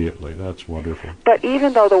immediately. That's wonderful. But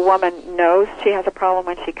even though the woman knows she has a problem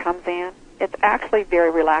when she comes in, it's actually very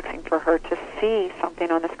relaxing for her to see something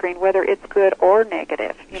on the screen, whether it's good or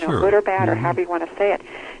negative, good or bad, or however you want to say it.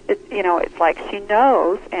 It's like she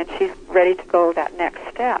knows and she's ready to go that next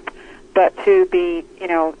step. But to be,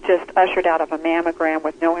 just ushered out of a mammogram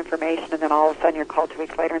with no information, and then all of a sudden you're called 2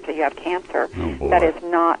 weeks later and say you have cancer, that is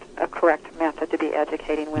not a correct method to be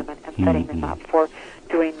educating women and setting them up for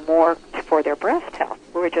doing more for their breast health.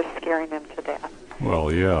 We're just scaring them to death.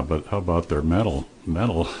 Well, yeah, but how about their mental?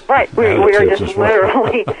 Right, we are just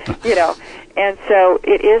literally, and so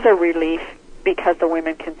it is a relief because the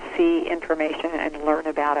women can see information and learn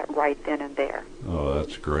about it right then and there. Oh,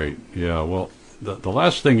 that's great. Yeah, well, the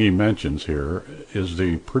last thing he mentions here is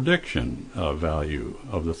the prediction value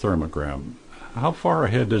of the thermogram. How far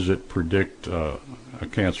ahead does it predict a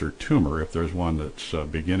cancer tumor if there's one that's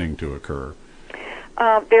beginning to occur?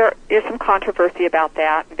 There is some controversy about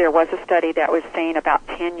that. There was a study that was saying about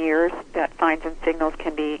 10 years that signs and signals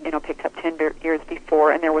can be, picked up 10 years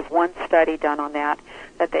before, and there was one study done on that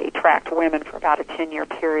they tracked women for about a 10-year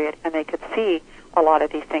period, and they could see a lot of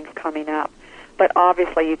these things coming up. But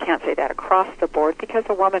obviously you can't say that across the board because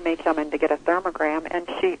a woman may come in to get a thermogram, and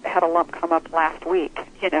she had a lump come up last week,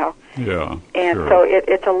 Yeah, and so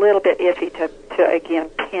it's a little bit iffy to again,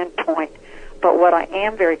 pinpoint. But what I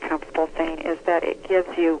am very comfortable saying is that it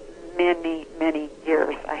gives you many, many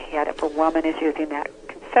years ahead. If a woman is using that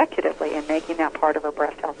consecutively and making that part of her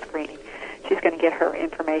breast health screening, she's going to get her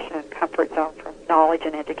information and comfort zone from knowledge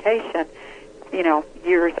and education,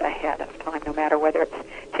 years ahead of time, no matter whether it's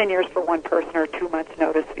 10 years for one person or 2 months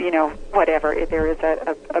notice, whatever. There is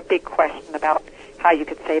a big question about how you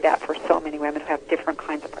could say that for so many women who have different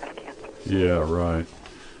kinds of breast cancer. Yeah, right.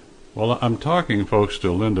 Well, I'm talking, folks,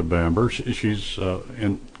 to Linda Bamber. She's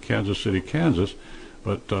in Kansas City, Kansas,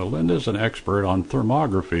 but Linda's an expert on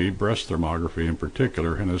thermography, breast thermography in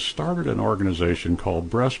particular, and has started an organization called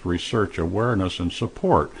Breast Research Awareness and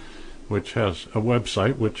Support, which has a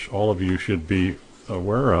website which all of you should be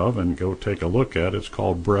aware of and go take a look at. It's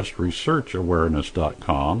called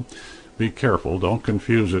breastresearchawareness.com. Be careful, don't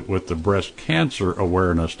confuse it with the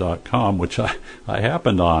breastcancerawareness.com, which I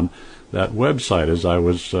happened on that website as I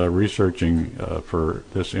was researching for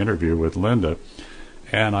this interview with Linda,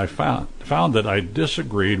 and I found that I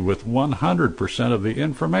disagreed with 100% of the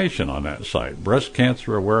information on that site,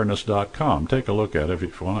 breastcancerawareness.com. Take a look at it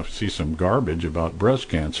if you want to see some garbage about breast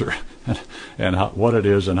cancer and what it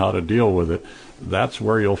is and how to deal with it. That's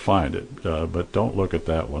where you'll find it, but don't look at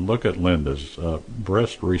that one. Look at Linda's,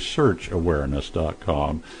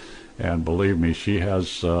 breastresearchawareness.com, and believe me, she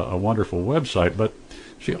has a wonderful website, but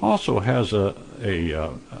she also has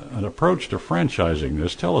an approach to franchising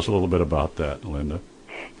this. Tell us a little bit about that, Linda.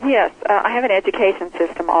 Yes, I have an education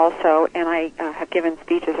system also, and I have given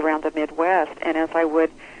speeches around the Midwest. And as I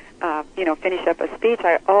would, finish up a speech,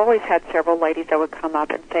 I always had several ladies that would come up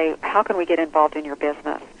and say, "How can we get involved in your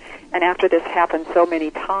business?" And after this happened so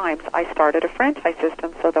many times, I started a franchise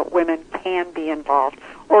system so that women can be involved,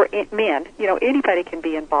 or men. Anybody can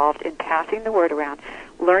be involved in passing the word around,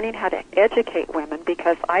 learning how to educate women,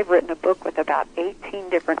 because I've written a book with about 18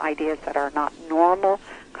 different ideas that are not normal,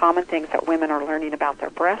 common things that women are learning about their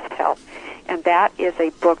breast health. And that is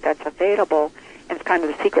a book that's available, and it's kind of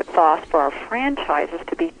the secret sauce for our franchises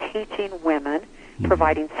to be teaching women,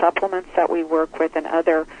 providing supplements that we work with and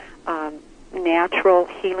other natural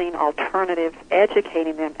healing alternatives,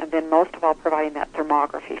 educating them, and then most of all providing that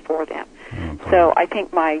thermography for them. Okay. So I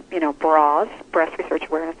think my, BRAS, Breast Research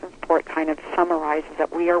Awareness and Support, kind of summarizes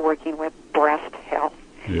that we are working with breast health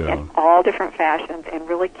in all different fashions and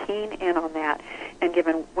really keen in on that and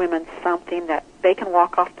giving women something that they can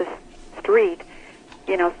walk off the street.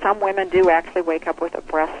 Some women do actually wake up with a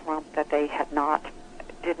breast lump that they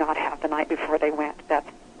did not have the night before they went. That's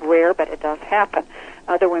rare, but it does happen.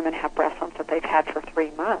 Other women have breast lumps that they've had for 3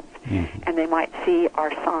 months, and they might see our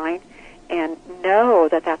sign and know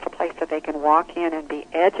that that's a place that they can walk in and be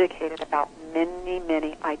educated about many,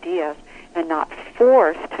 many ideas and not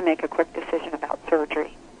forced to make a quick decision about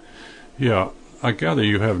surgery. Yeah, I gather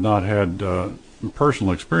you have not had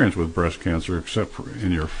personal experience with breast cancer except for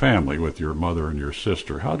in your family with your mother and your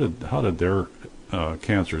sister. How did their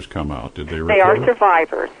cancers come out? Did they recover? They are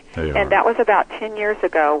survivors. They are. And that was about 10 years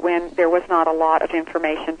ago when there was not a lot of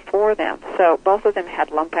information for them. So both of them had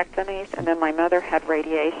lumpectomies, and then my mother had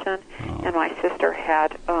radiation, and my sister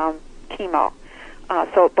had chemo.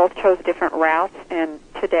 So both chose different routes, and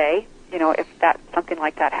today, if something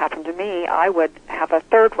like that happened to me, I would have a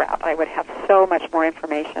third route. I would have so much more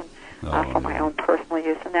information for my own personal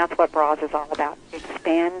use, and that's what BRAS is all about,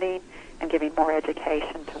 expanding and giving more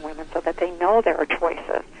education to women so that they know there are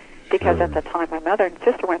choices. Because at the time my mother and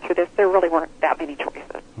sister went through this, there really weren't that many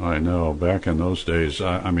choices. I know. Back in those days,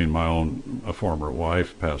 my own former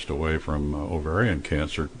wife passed away from ovarian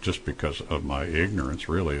cancer just because of my ignorance,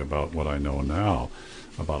 really, about what I know now,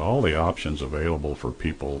 about all the options available for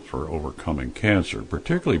people for overcoming cancer,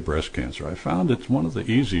 particularly breast cancer. I found it's one of the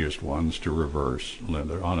easiest ones to reverse,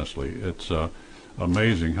 Linda, honestly. It's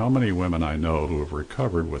amazing how many women I know who have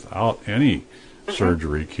recovered without any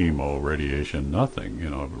surgery, chemo, radiation, nothing,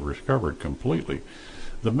 recovered completely.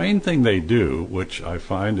 The main thing they do, which I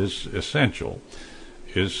find is essential,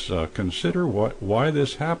 is consider why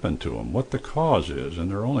this happened to them, what the cause is.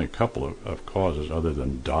 And there are only a couple of causes other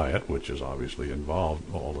than diet, which is obviously involved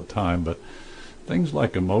all the time, but things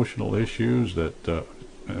like emotional issues that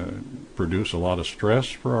produce a lot of stress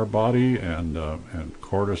for our body, and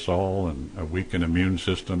cortisol and a weakened immune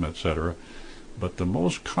system, etc. But the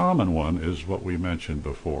most common one is what we mentioned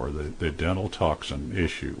before, the dental toxin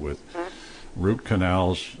issue with root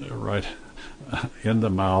canals right in the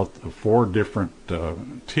mouth. 4 different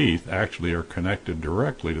teeth actually are connected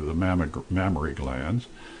directly to the mammary glands.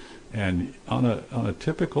 And on a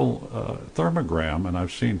typical thermogram, and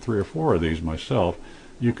I've seen 3 or 4 of these myself,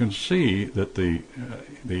 you can see that the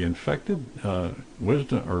infected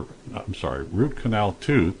root canal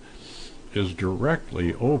tooth is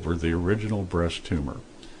directly over the original breast tumor.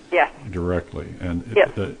 Yes. Directly. And yes.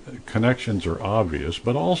 The connections are obvious,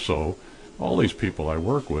 but also all these people I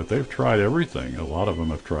work with, they've tried everything. A lot of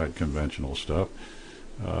them have tried conventional stuff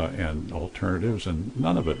and alternatives, and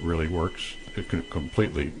none of it really works. It can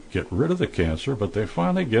completely get rid of the cancer, but they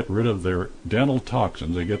finally get rid of their dental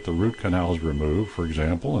toxins. They get the root canals removed, for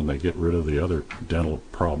example, and they get rid of the other dental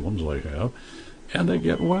problems they have. And they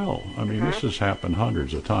get well. I mean, this has happened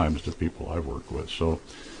hundreds of times to people I've worked with. So,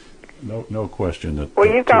 no question that. Well,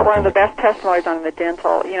 you've got one of the best testimonies on the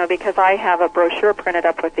dental. Because I have a brochure printed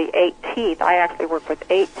up with the 8 teeth. I actually work with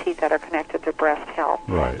 8 teeth that are connected to breast health.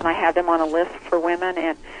 Right. And I have them on a list for women,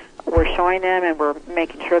 and we're showing them, and we're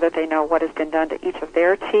making sure that they know what has been done to each of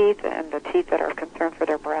their teeth and the teeth that are concerned for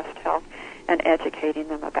their breast health, and educating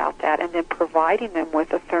them about that, and then providing them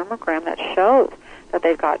with a thermogram that shows that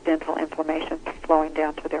they've got dental inflammation flowing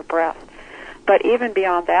down to their breast. But even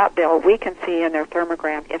beyond that, Bill, we can see in their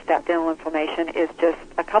thermogram if that dental inflammation is just,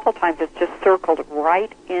 a couple times it's just circled right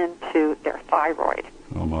into their thyroid.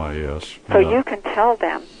 Oh my, yes. So you can tell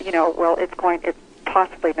them, it's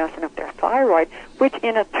possibly messing up their thyroid, which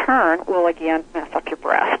in a turn will again mess up your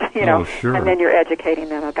breast, Oh, sure. And then you're educating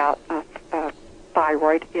them about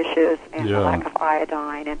thyroid issues and the lack of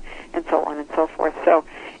iodine and so on and so forth. So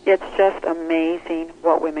it's just amazing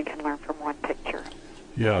what women can learn from one picture.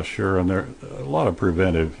 Yeah, sure. And there are a lot of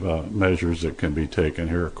preventive measures that can be taken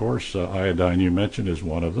here. Of course, iodine you mentioned is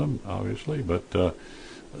one of them, obviously. But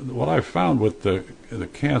what I've found with the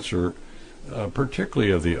cancer,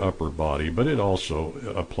 particularly of the upper body, but it also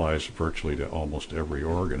applies virtually to almost every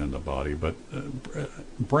organ in the body, but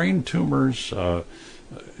brain tumors,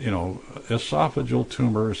 esophageal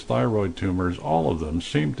tumors, thyroid tumors, all of them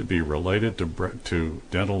seem to be related to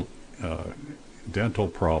dental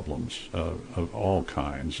problems of all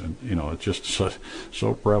kinds, and it's just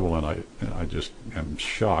so prevalent. I just am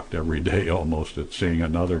shocked every day almost at seeing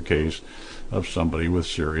another case of somebody with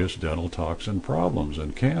serious dental toxin problems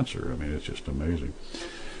and cancer. I mean, it's just amazing.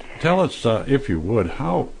 Tell us, if you would,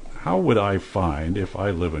 how would I find, if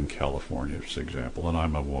I live in California, for example, and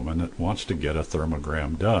I'm a woman that wants to get a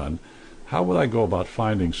thermogram done, how would I go about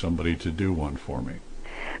finding somebody to do one for me?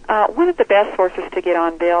 One of the best sources to get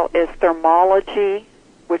on, Bill, is Thermology,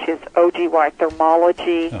 which is OGY,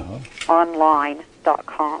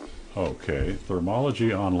 thermologyonline.com. Okay,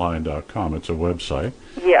 thermologyonline.com. It's a website.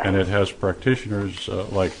 Yes. And it has practitioners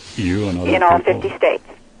like you and other in people. all 50 states.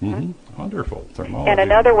 Mm-hmm. Wonderful. Thermology. And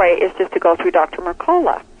another way is just to go through Dr.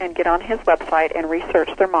 Mercola and get on his website and research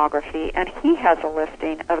thermography, and he has a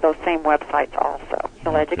listing of those same websites also.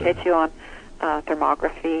 He'll educate you on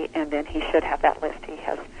thermography, and then he should have that list.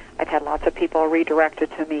 I've had lots of people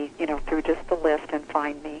redirected to me, through just the list and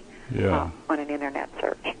find me on an internet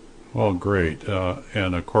search. Well, great.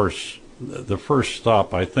 And of course, the first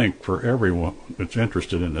stop, I think, for everyone that's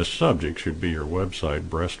interested in this subject should be your website,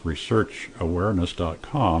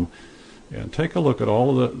 breastresearchawareness.com, and take a look at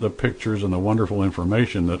all the pictures and the wonderful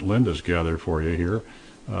information that Linda's gathered for you here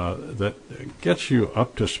that gets you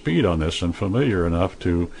up to speed on this and familiar enough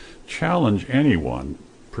to challenge anyone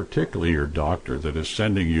particularly your doctor that is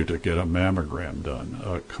sending you to get a mammogram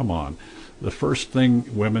done. Come on. The first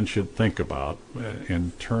thing women should think about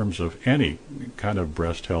in terms of any kind of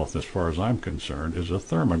breast health, as far as I'm concerned, is a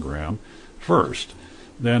thermogram first.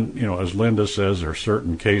 Then, as Linda says, there are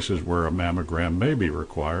certain cases where a mammogram may be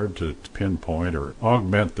required to pinpoint or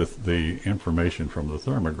augment the information from the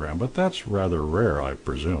thermogram, but that's rather rare, I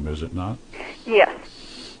presume, is it not? Yes.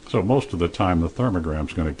 So most of the time the thermogram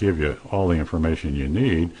is going to give you all the information you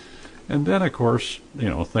need. And then, of course,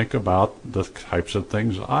 think about the types of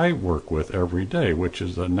things I work with every day, which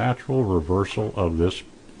is the natural reversal of this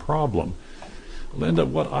problem. Linda,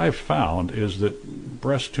 what I've found is that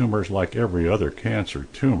breast tumors, like every other cancer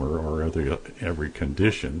tumor or every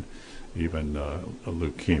condition, even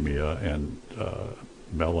leukemia and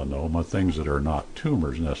melanoma, things that are not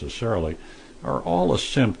tumors necessarily, are all a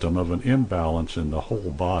symptom of an imbalance in the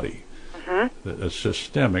whole body. A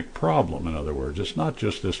systemic problem, in other words. It's not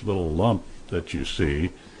just this little lump that you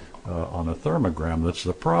see on a thermogram that's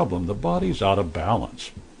the problem. The body's out of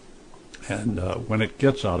balance. And when it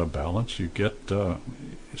gets out of balance, you get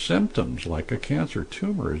symptoms, like a cancer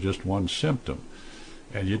tumor is just one symptom.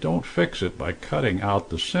 And you don't fix it by cutting out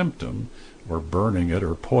the symptom or burning it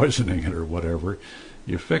or poisoning it or whatever.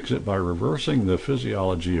 You fix it by reversing the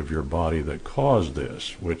physiology of your body that caused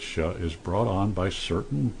this, which is brought on by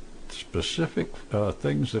certain specific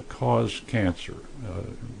things that cause cancer,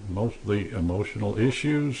 mostly emotional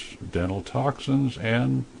issues, dental toxins,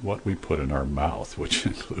 and what we put in our mouth, which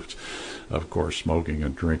includes, of course, smoking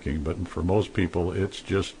and drinking. But for most people, it's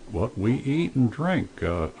just what we eat and drink,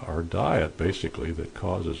 our diet, basically, that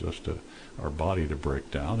causes our body to break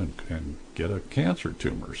down and get a cancer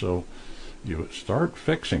tumor. So you start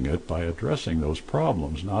fixing it by addressing those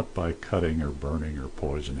problems, not by cutting or burning or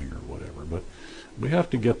poisoning or whatever. But we have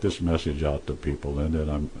to get this message out to people, and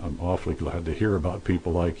I'm awfully glad to hear about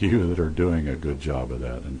people like you that are doing a good job of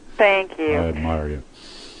that. And thank you. I admire you.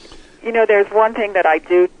 There's one thing that I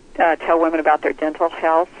do tell women about their dental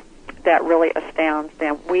health that really astounds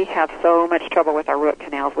them. We have so much trouble with our root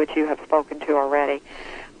canals, which you have spoken to already.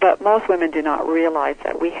 But most women do not realize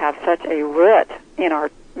that we have such a root in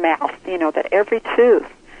our mouth, that every tooth,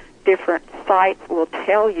 different sites will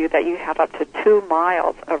tell you that you have up to 2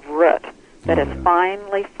 miles of root that is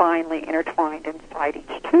finely intertwined inside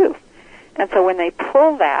each tooth. And so when they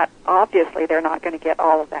pull that, obviously they're not going to get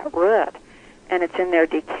all of that root. And it's in there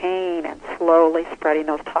decaying and slowly spreading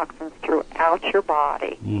those toxins throughout your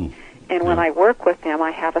body. And when I work with them, I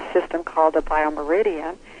have a system called the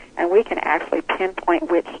biomeridian, and we can actually pinpoint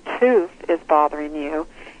which tooth is bothering you.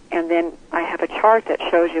 And then I have a chart that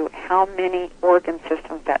shows you how many organ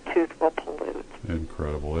systems that tooth will pollute.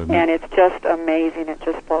 Incredible, isn't it? And it's just amazing. It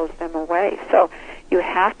just blows them away. So you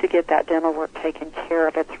have to get that dental work taken care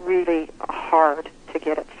of. It's really hard to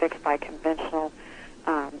get it fixed by conventional,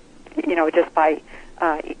 just by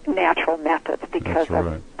natural methods, because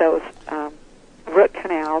of those root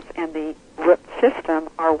canals and the root system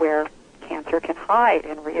are where cancer can hide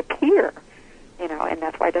and reappear. And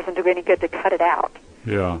that's why it doesn't do any good to cut it out.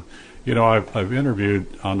 Yeah, I've interviewed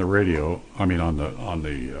on the radio, on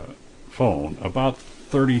the phone, about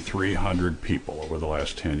 3,300 people over the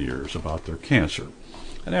last 10 years about their cancer.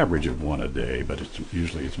 An average of 1 a day, but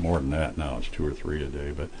it's more than that now. It's 2 or 3 a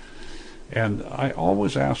day. And I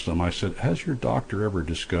always ask them, I said, has your doctor ever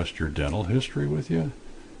discussed your dental history with you?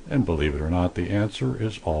 And believe it or not, the answer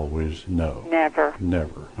is always no. Never.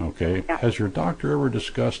 Never, okay? Yeah. Has your doctor ever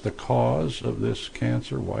discussed the cause of this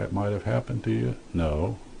cancer, why it might have happened to you?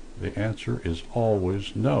 No. The answer is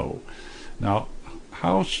always no. Now,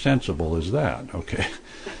 how sensible is that, okay?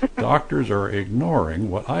 Doctors are ignoring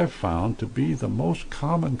what I've found to be the most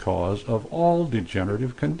common cause of all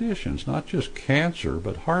degenerative conditions, not just cancer,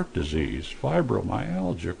 but heart disease,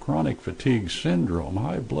 fibromyalgia, chronic fatigue syndrome,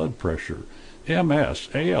 high blood pressure, MS,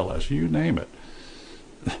 ALS, you name it.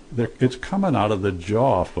 It's coming out of the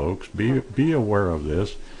jaw, folks. Be aware of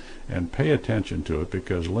this and pay attention to it,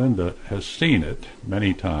 because Linda has seen it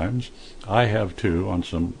many times. I have too, on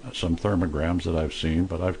some thermograms that I've seen,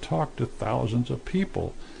 but I've talked to thousands of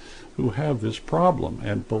people who have this problem,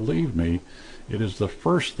 and believe me, it is the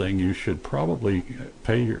first thing you should probably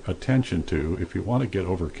pay your attention to if you want to get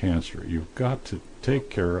over cancer. You've got to take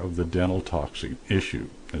care of the dental toxin issue.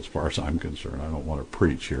 As far as I'm concerned, I don't want to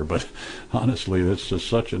preach here, but honestly, it's just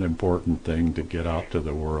such an important thing to get out to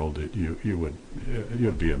the world that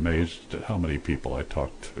you'd be amazed at how many people I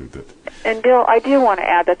talk to that. And Bill, I do want to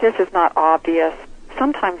add that this is not obvious.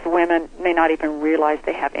 Sometimes women may not even realize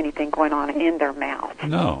they have anything going on in their mouth.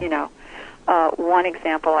 No. One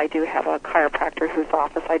example, I do have a chiropractor whose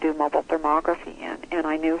office I do mobile thermography in, and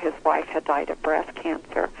I knew his wife had died of breast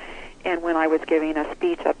cancer. And when I was giving a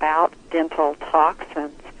speech about dental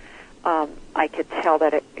toxins, I could tell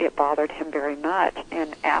that it bothered him very much.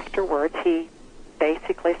 And afterwards, he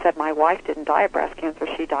basically said, my wife didn't die of breast cancer,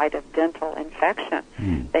 she died of dental infection.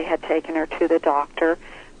 They had taken her to the doctor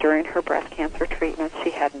during her breast cancer treatment. She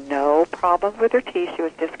had no problems with her teeth, she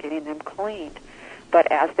was just getting them cleaned.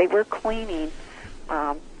 But as they were cleaning,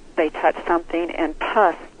 they touched something and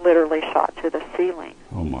pus literally shot to the ceiling.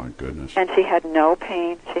 Oh, my goodness. And she had no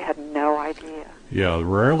pain, she had no idea. Yeah,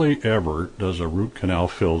 rarely ever does a root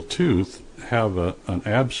canal-filled tooth have an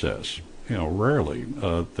abscess. You know, rarely.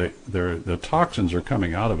 The toxins are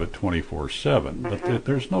coming out of it 24/7, but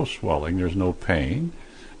there's no swelling, there's no pain.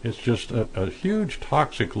 It's just a huge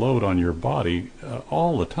toxic load on your body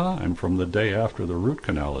all the time from the day after the root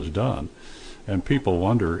canal is done. And people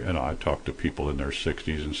wonder, and I talk to people in their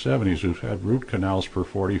 60s and 70s who've had root canals for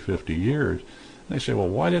 40, 50 years, and they say, well,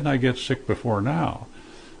 why didn't I get sick before now?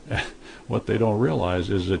 What they don't realize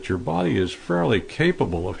is that your body is fairly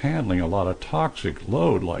capable of handling a lot of toxic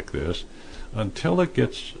load like this until it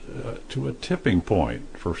gets to a tipping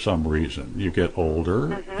point for some reason. You get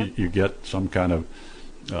older, you get some kind of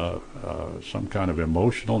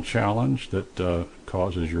emotional challenge that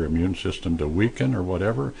causes your immune system to weaken or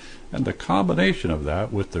whatever, and the combination of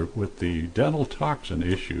that with the dental toxin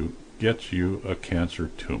issue gets you a cancer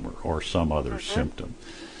tumor or some other symptom.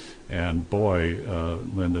 And boy,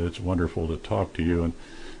 Linda, it's wonderful to talk to you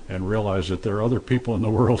and realize that there are other people in the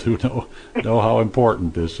world who know how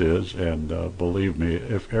important this is. And believe me,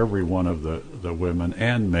 if every one of the women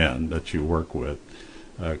and men that you work with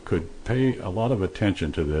could pay a lot of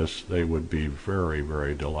attention to this, they would be very,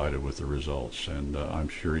 very delighted with the results. And I'm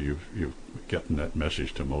sure you've gotten that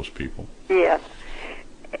message to most people. Yes.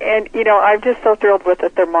 And, you know, I'm just so thrilled with the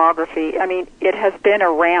thermography. I mean, it has been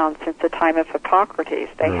around since the time of Hippocrates.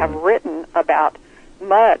 They have written about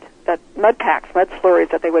mud packs, mud slurries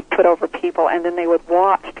that they would put over people, and then they would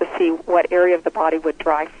watch to see what area of the body would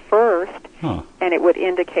dry first, and it would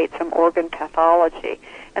indicate some organ pathology.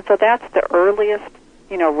 And so that's the earliest,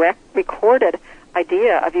 you know, recorded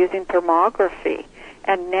idea of using thermography.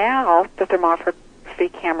 And now the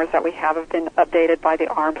thermography cameras that we have been updated by the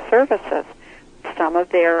armed services. Some of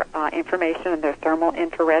their information and their thermal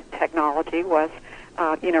infrared technology was,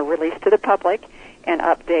 released to the public and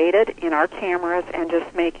updated in our cameras, and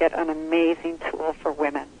just make it an amazing tool for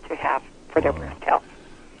women to have for their breast health.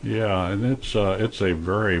 Yeah, and it's a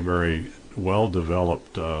very, very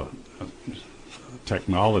well-developed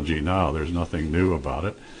technology now. There's nothing new about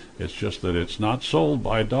it. It's just that it's not sold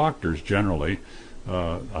by doctors generally.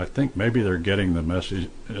 I think maybe they're getting the message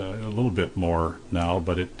a little bit more now,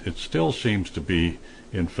 but it still seems to be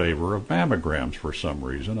in favor of mammograms for some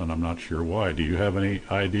reason, and I'm not sure why. Do you have any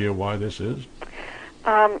idea why this is?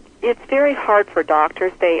 It's very hard for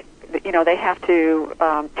doctors. They have to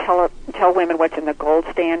tell women what's in the gold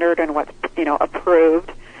standard and what's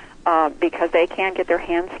approved, because they can get their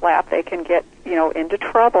hands slapped. They can get into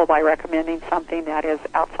trouble by recommending something that is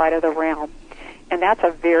outside of the realm. And that's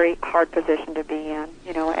a very hard position to be in,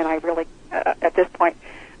 and I really, at this point,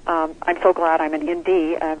 I'm so glad I'm an ND,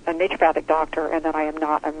 a naturopathic doctor, and that I am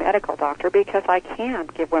not a medical doctor, because I can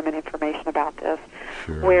give women information about this,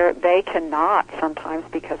 where they cannot sometimes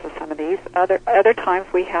because of some of these. Other times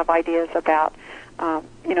we have ideas about,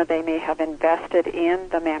 they may have invested in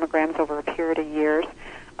the mammograms over a period of years,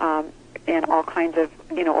 and all kinds of,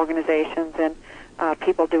 organizations and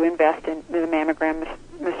people do invest in the mammogram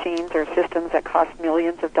machines or systems that cost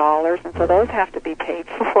millions of dollars, and so those have to be paid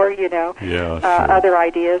for, Yeah, sure. Other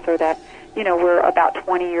ideas are that, we're about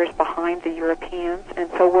 20 years behind the Europeans,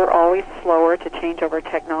 and so we're always slower to change over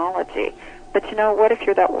technology. But, what if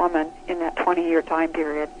you're that woman in that 20-year time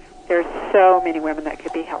period? There's so many women that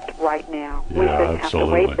could be helped right now. Yeah, we shouldn't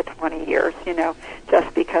absolutely. have to wait the 20 years,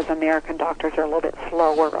 just because American doctors are a little bit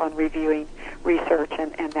slower on reviewing research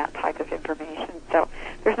and that type of information. So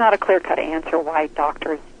there's not a clear-cut answer why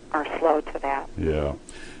doctors are slow to that. Yeah.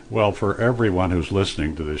 Well, for everyone who's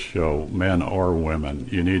listening to this show, men or women,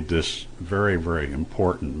 you need this very, very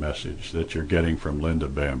important message that you're getting from Linda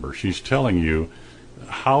Bamber. She's telling you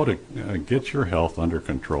how to get your health under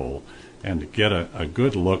control and to get a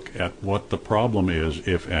good look at what the problem is,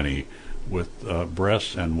 if any, with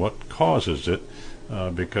breasts and what causes it,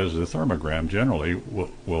 because the thermogram generally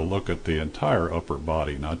will look at the entire upper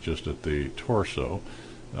body, not just at the torso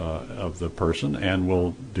of the person, and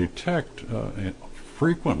will detect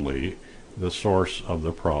frequently the source of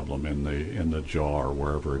the problem in the jaw or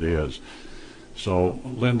wherever it is. So,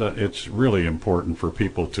 Linda, it's really important for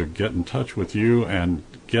people to get in touch with you and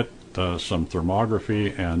get some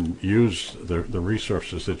thermography and use the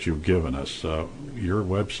resources that you've given us. Your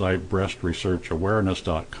website,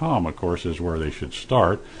 breastresearchawareness.com, of course, is where they should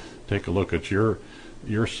start. Take a look at your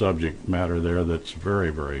subject matter there. That's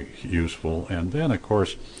very, very useful. And then, of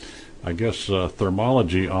course, I guess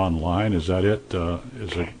Thermology Online, is that it?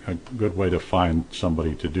 Is a good way to find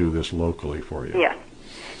somebody to do this locally for you. Yes.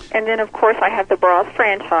 And then, of course, I have the BRAS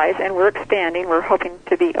franchise, and we're expanding. We're hoping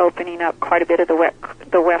to be opening up quite a bit of the West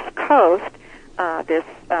Coast this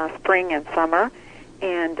spring and summer.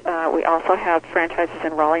 And we also have franchises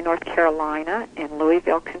in Raleigh, North Carolina, in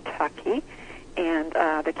Louisville, Kentucky, and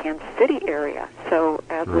the Kansas City area. So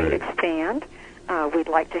as we expand, we'd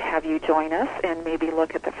like to have you join us and maybe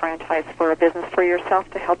look at the franchise for a business for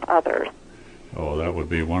yourself to help others. Oh, that would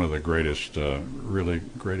be one of the greatest, really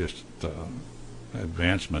greatest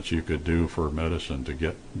advancements you could do for medicine, to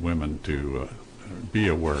get women to be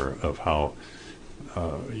aware of how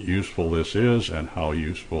useful this is and how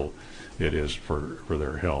useful it is for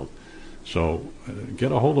their health. So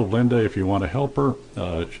get a hold of Linda if you want to help her.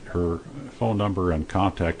 Her phone number and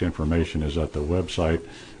contact information is at the website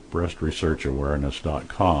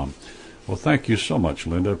breastresearchawareness.com. Well, thank you so much,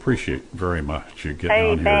 Linda. Appreciate very much you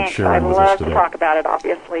getting on here and sharing with us today. I'd love to talk about it,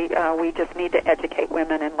 obviously. We just need to educate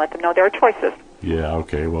women and let them know there are choices. Yeah,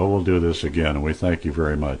 okay. Well, we'll do this again, and we thank you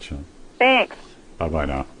very much. Thanks. Bye-bye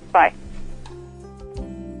now. Bye.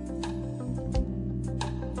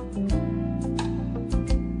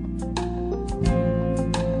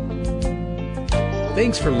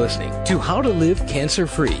 Thanks for listening to How to Live Cancer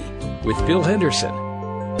Free with Bill Henderson.